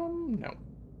the bottom? No.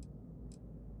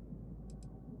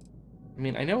 I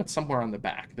mean, I know it's somewhere on the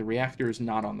back. The reactor is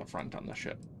not on the front on the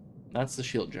ship. That's the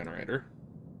shield generator.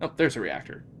 Oh, there's a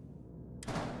reactor.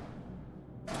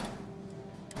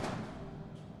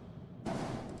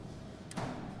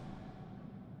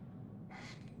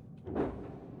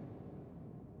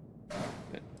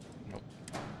 Nope.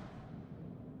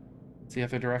 It's the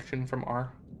other direction from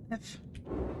R. F.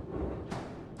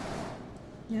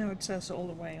 Yeah, it says all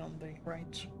the way on the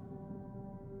right.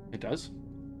 It does?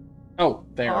 Oh,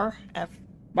 there. R, F.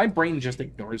 My brain just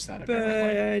ignores that,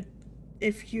 apparently. But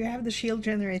if you have the shield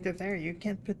generator there, you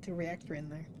can't put the reactor in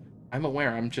there. I'm aware,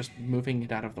 I'm just moving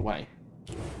it out of the way.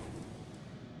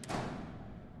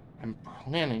 I'm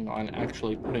planning on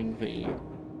actually putting the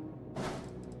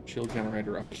shield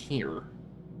generator up here.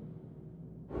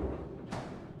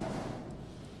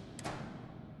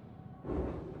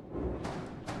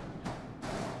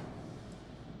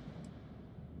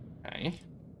 Okay.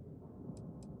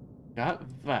 Got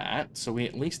that, so we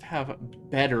at least have a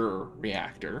better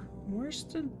reactor. Where's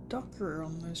the docker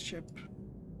on this ship?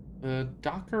 The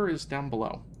docker is down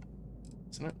below,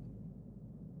 isn't it?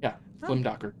 Yeah, Flim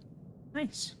docker.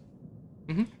 Nice.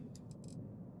 Mm-hmm.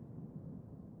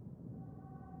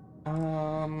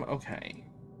 Okay.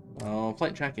 Well,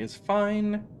 flight check is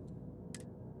fine.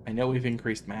 I know we've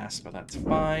increased mass, but that's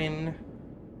fine.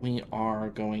 We are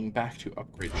going back to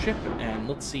upgrade ship, and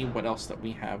let's see what else that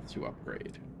we have to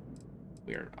upgrade.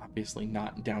 We are obviously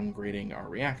not downgrading our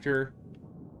reactor.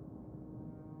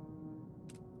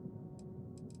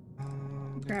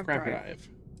 Grab Grab drive. drive.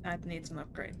 That needs an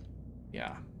upgrade.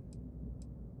 Yeah.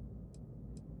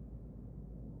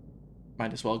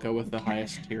 Might as well go with the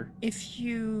highest tier. If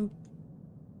you...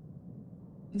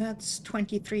 That's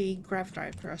 23 grav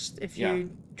drive thrust. If Yeah.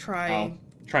 you try...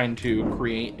 Trying to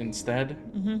create instead.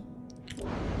 Mm-hmm.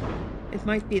 It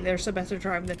might be there's a better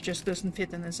drive that just doesn't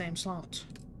fit in the same slot.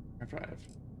 Drive.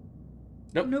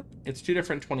 Nope. Nope. It's two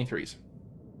different 23s.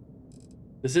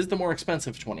 This is the more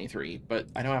expensive 23, but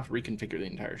I don't have to reconfigure the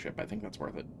entire ship. I think that's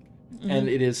worth it. Mm-hmm. And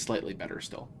it is slightly better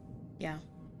still. Yeah.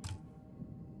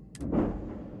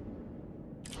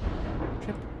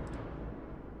 Ship.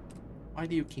 Why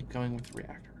do you keep going with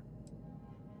reactor?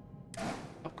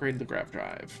 Upgrade the grav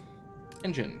drive.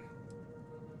 Engine.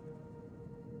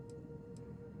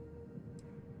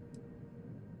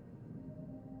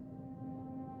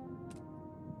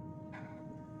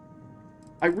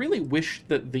 I really wish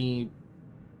that the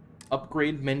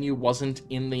upgrade menu wasn't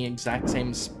in the exact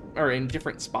same or in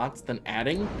different spots than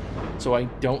adding, so I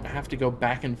don't have to go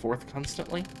back and forth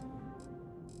constantly.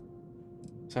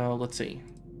 So let's see.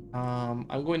 I'm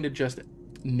going to just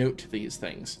note these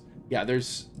things. Yeah,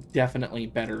 there's definitely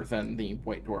better than the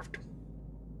White Dwarf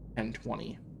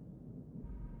 1020.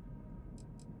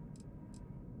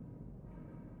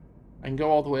 I can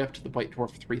go all the way up to the White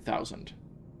Dwarf 3000.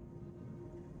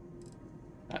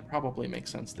 That probably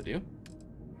makes sense to do.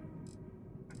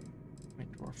 White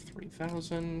Dwarf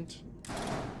 3000.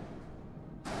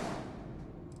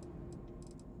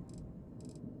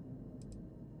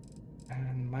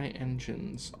 And my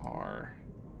engines are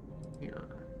here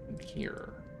and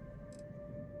here.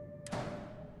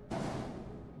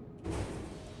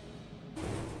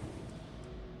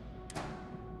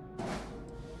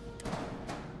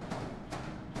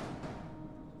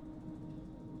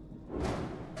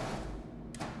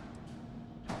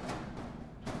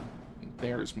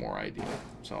 There's more ideal.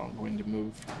 So I'm going to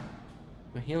move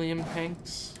the helium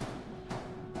tanks,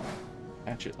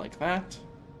 patch it like that.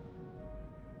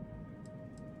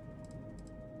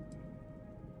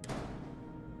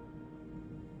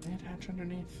 Can I attach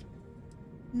underneath?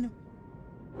 No.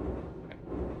 Okay.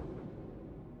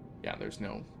 Yeah, there's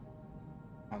no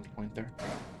mount point there.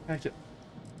 In fact, it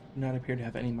does not appear to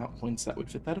have any mount points that would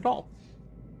fit that at all.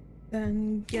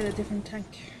 Then get a different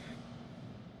tank.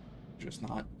 Just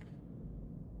not.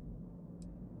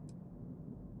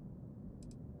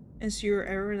 Is your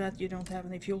error that you don't have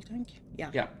any fuel tank? Yeah.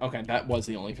 Yeah, okay, that was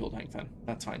the only fuel tank then.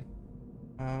 That's fine.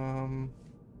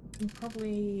 You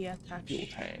probably attach... Fuel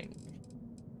tank.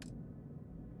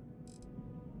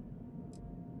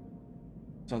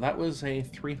 So that was a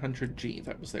 300G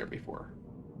that was there before.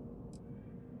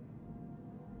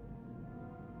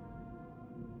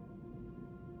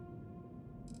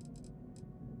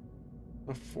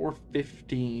 The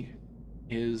 450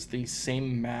 is the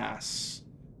same mass,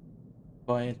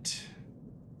 but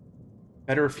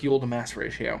better fuel to mass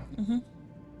ratio. Mm-hmm.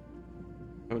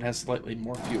 So it has slightly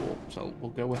more fuel. So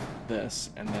we'll go with this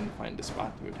and then find a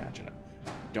spot to attach it.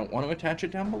 Don't want to attach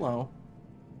it down below.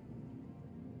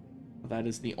 That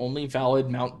is the only valid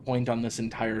mount point on this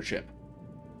entire ship.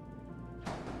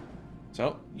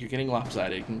 So you're getting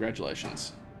lopsided.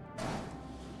 Congratulations.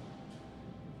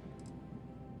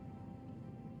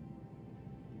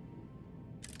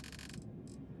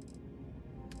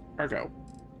 Cargo.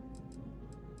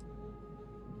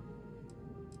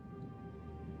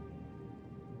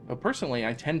 But personally,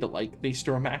 I tend to like the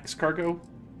Stromax cargo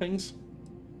things.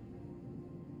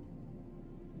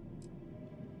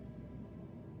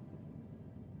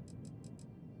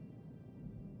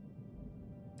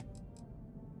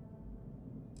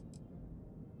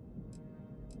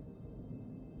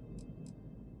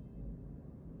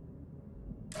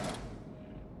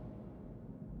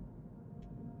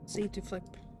 Z to flip.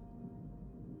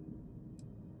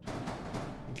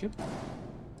 Thank you.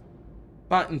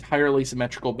 Not entirely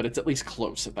symmetrical, but it's at least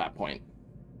close at that point.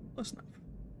 Close enough.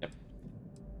 Yep.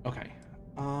 Okay.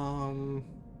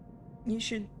 You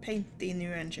should paint the new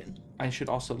engine. I should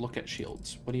also look at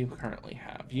shields. What do you currently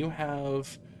have? You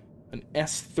have an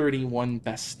S31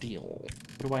 Bastille.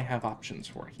 What do I have options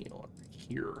for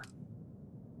here?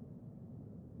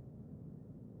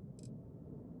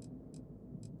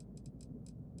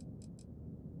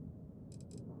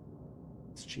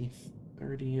 It's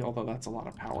G30, although that's a lot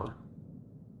of power.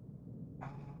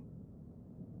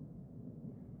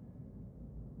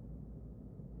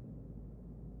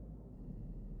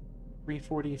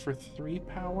 340 for 3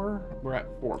 power. We're at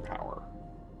 4 power.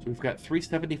 So we've got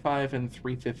 375 and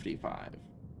 355.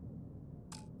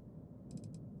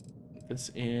 This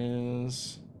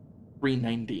is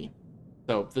 390.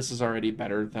 So this is already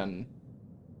better than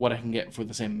what I can get for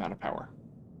the same amount of power.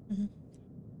 Mm-hmm.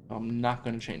 So I'm not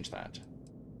going to change that.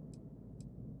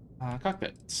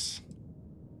 Cockpits.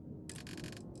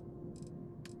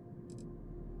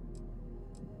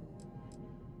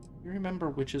 You remember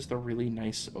which is the really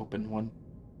nice open one?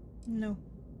 No.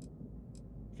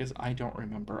 Because I don't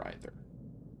remember either.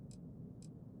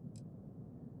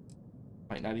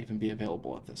 Might not even be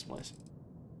available at this place.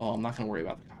 Oh, I'm not going to worry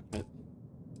about the cockpit.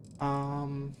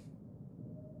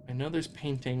 I know there's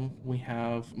painting. We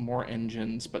have more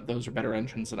engines, but those are better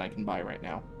engines than I can buy right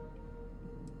now.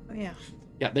 Oh, yeah.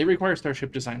 Yeah, they require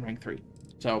Starship Design Rank 3.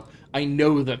 So I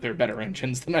know that they're better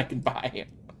engines than I can buy.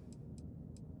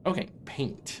 Okay,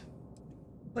 paint.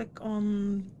 Click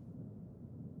on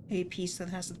a piece that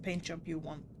has the paint job you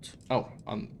want. Oh,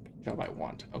 on job I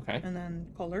want. Okay. And then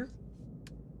color.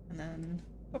 And then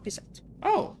copy set.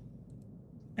 Oh.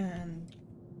 And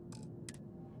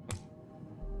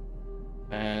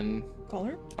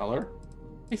color.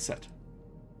 Paste set.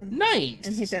 Nice.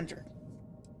 And hit enter.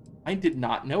 I did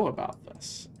not know about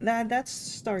this. That's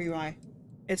Star UI.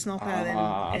 It's not that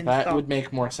in that stock. would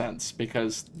make more sense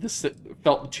because this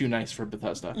felt too nice for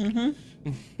Bethesda. Mm-hmm.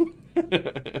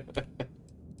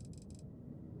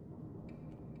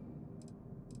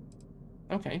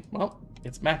 Okay, well,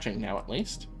 it's matching now at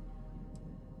least.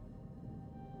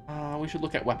 We should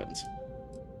look at weapons.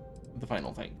 The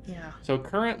final thing. Yeah. So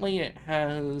currently it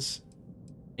has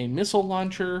a missile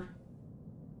launcher,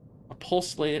 a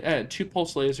pulse 2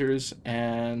 pulse lasers,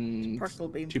 and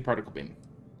two particle beam.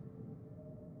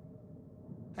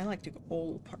 I like to go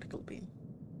all particle beam.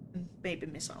 And maybe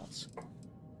missiles.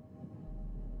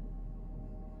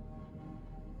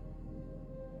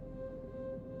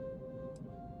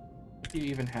 What do you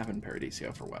even have in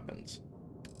Paradiso for weapons?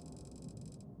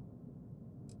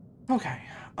 Okay,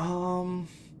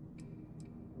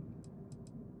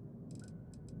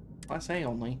 Class A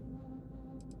only.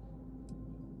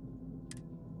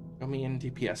 Show me in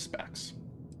DPS specs.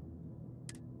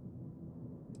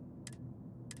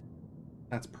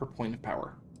 That's per point of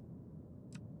power.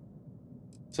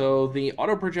 So the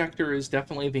auto projector is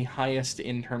definitely the highest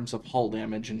in terms of hull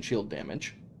damage and shield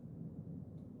damage.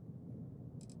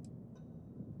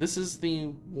 This is the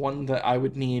one that I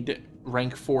would need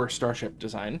rank 4 Starship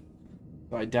design.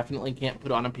 So I definitely can't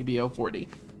put on a PBO 40.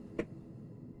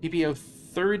 PBO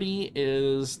 30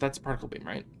 is... that's particle beam,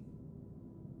 right?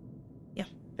 Yeah.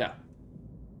 Yeah.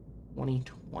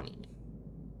 2020.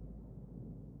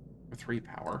 For 3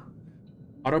 power.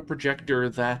 Auto projector,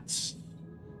 that's...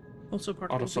 also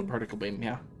particle beam,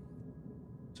 yeah.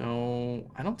 So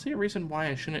I don't see a reason why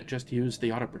I shouldn't just use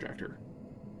the auto projector.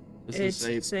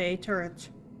 It's a turret.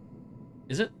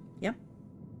 Is it? Yep.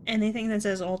 Anything that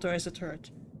says auto is a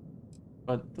turret.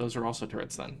 But those are also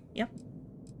turrets then. Yep.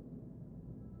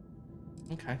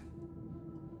 Okay.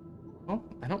 Well,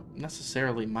 I don't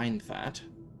necessarily mind that.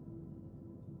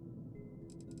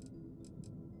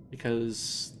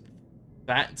 Because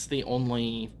that's the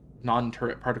only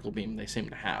non-turret particle beam they seem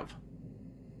to have.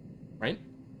 Right?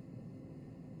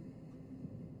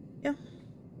 Yeah.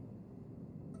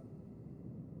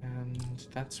 And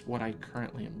that's what I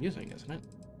currently am using, isn't it?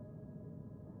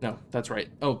 No, that's right.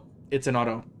 Oh, it's an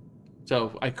auto.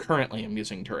 So I currently am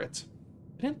using turrets.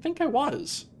 I didn't think I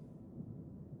was.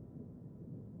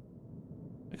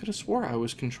 I could have swore I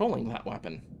was controlling that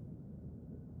weapon.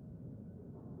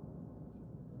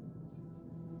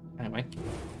 Anyway.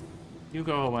 You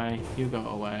go away, you go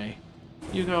away.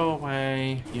 You go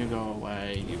away, you go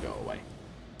away, you go away.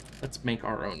 Let's make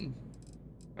our own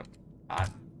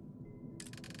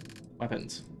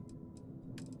weapons.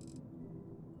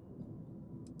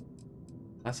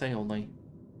 Class A only.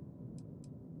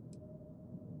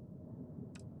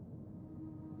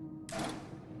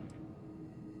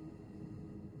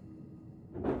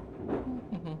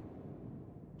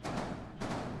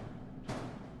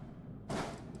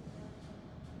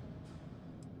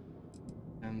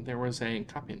 And there was a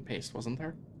copy and paste, wasn't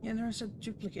there? Yeah, there's a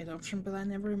duplicate option, but I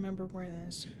never remember where it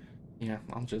is. Yeah,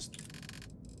 I'll just...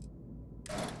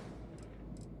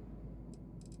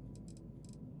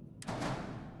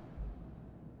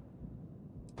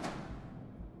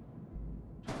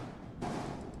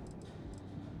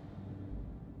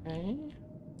 Okay.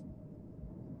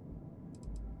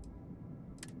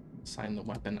 Assign the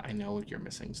weapon. I know you're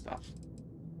missing stuff.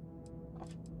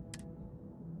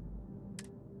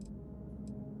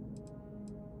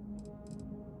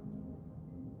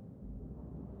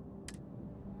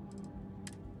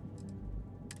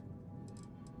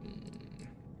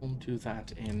 We'll do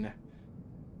that in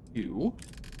you.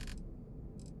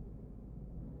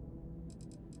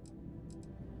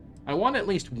 I want at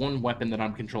least one weapon that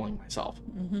I'm controlling myself.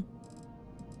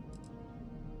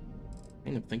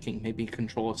 Kind of thinking maybe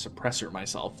control a suppressor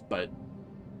myself, but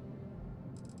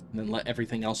and then let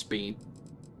everything else be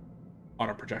on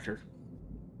a projector.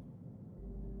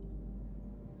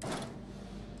 I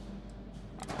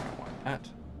don't want that.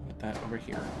 Put that over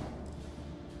here.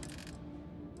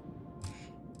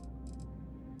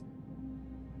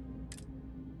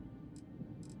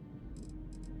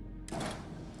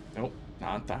 Nope,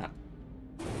 not that.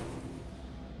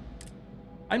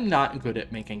 I'm not good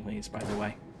at making these, by the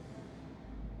way.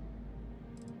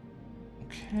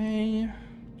 Okay.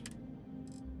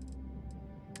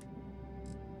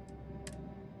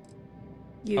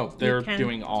 Oh, they're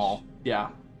doing all. Yeah.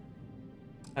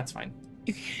 That's fine.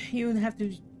 You would have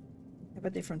to have a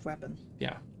different weapon.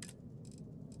 Yeah.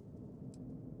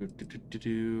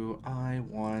 I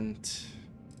want...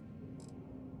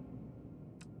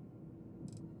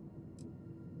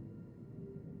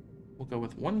 We'll go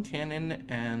with one cannon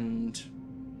and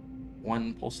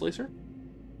one pulse laser.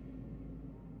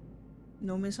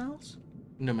 No missiles?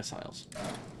 No missiles.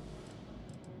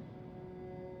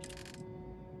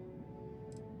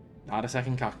 Not a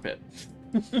second cockpit.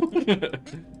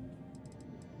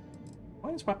 Why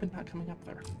is weapon not coming up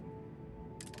there?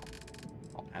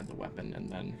 I'll add the weapon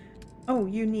and then... Oh,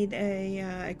 you need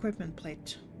a equipment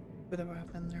plate with a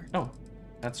weapon there. Oh,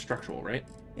 that's structural, right?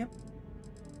 Yep.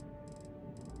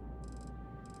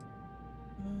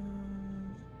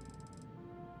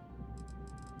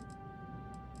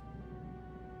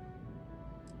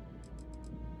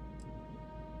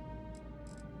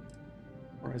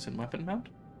 Horizon weapon mount?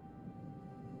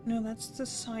 No, that's the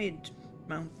side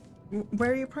mount.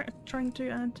 Where are you trying to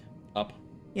add? Up.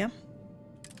 Yeah.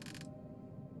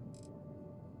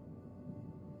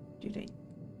 Do they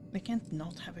can't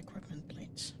not have equipment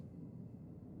plates.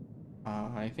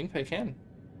 I think they can.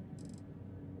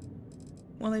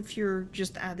 Well, if you're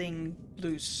just adding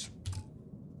loose.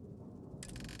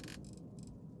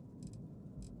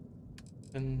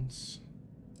 Weapons.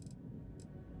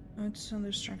 Oh, it's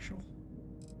under structural.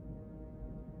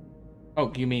 Oh,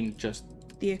 you mean just...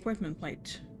 The equipment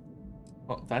plate.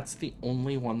 Well, that's the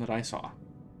only one that I saw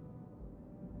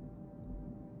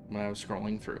when I was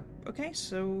scrolling through. Okay,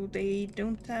 so they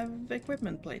don't have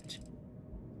equipment plate.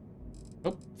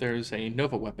 Oh, there's a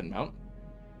Nova weapon mount.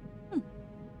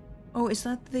 Oh, is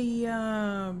that the,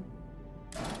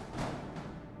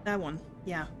 that one?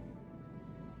 Yeah.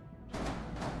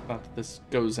 Not that this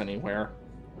goes anywhere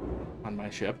on my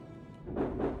ship.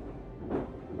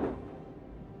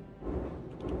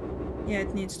 Yeah,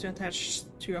 it needs to attach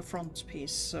to a front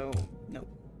piece, so no.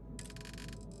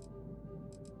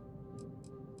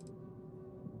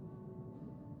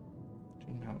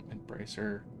 Mount mid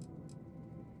bracer.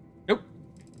 Nope,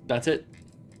 that's it.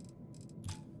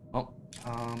 Oh,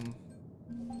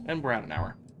 and we're at an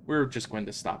hour. We're just going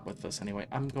to stop with this anyway.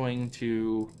 I'm going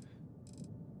to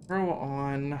throw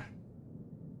on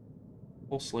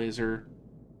pulse laser.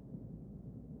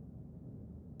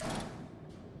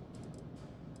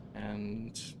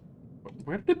 And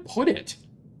where did it put it?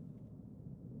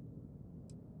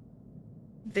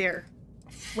 There.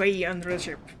 Way under the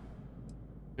ship.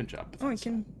 Good job. Oh, I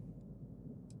can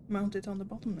mount it on the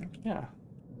bottom there. Yeah.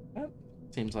 That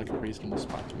seems like a reasonable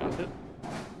spot to mount it.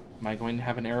 Am I going to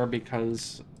have an error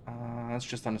because it's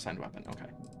just unassigned weapon? Okay.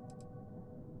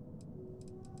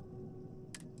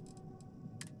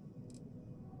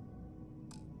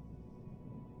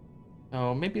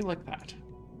 So maybe like that.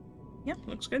 Yeah,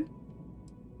 looks good.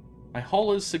 My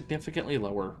hull is significantly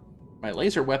lower. My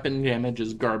laser weapon damage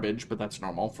is garbage, but that's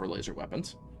normal for laser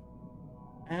weapons.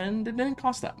 And it didn't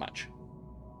cost that much.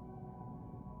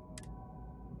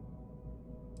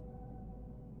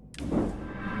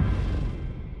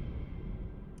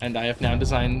 And I have now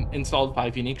installed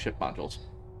 5 unique ship modules.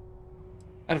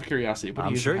 Out of curiosity, what do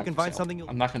I'm you sure you have can for find sale? something.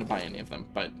 I'm not going to buy any of them,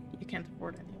 but You can't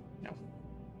afford any. no.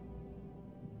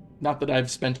 Not that I've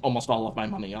spent almost all of my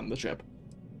money on the ship.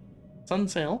 Sun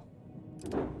sail.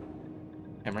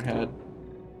 Hammerhead.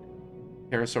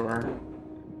 Pterosaur.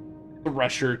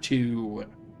 Thresher 2.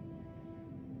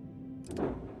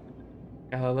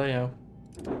 Galileo.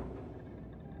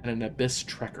 And an Abyss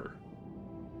Trekker.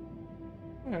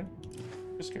 Okay.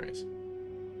 Just curious.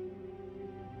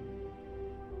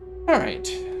 Alright.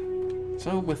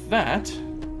 So with that...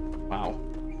 Wow.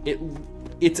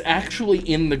 It's actually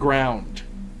in the ground.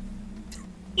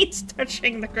 It's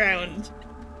touching the ground.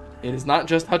 It is not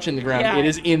just touching the ground, Yeah. it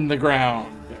is in the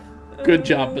ground. Good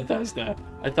job, Bethesda.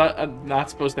 I thought I'm not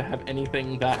supposed to have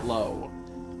anything that low.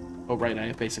 Oh, right, I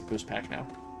have basic boost pack now.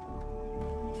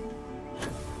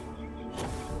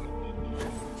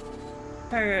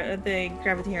 The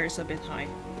gravity here is a bit high.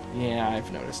 Yeah,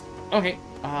 I've noticed. Okay,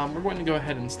 we're going to go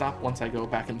ahead and stop once I go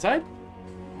back inside.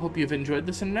 Hope you've enjoyed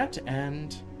this internet,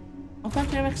 and I'll talk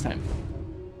to you next time.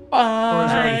 Bye!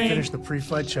 Always ready to finish the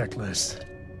pre-flight checklist.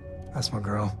 That's my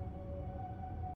girl.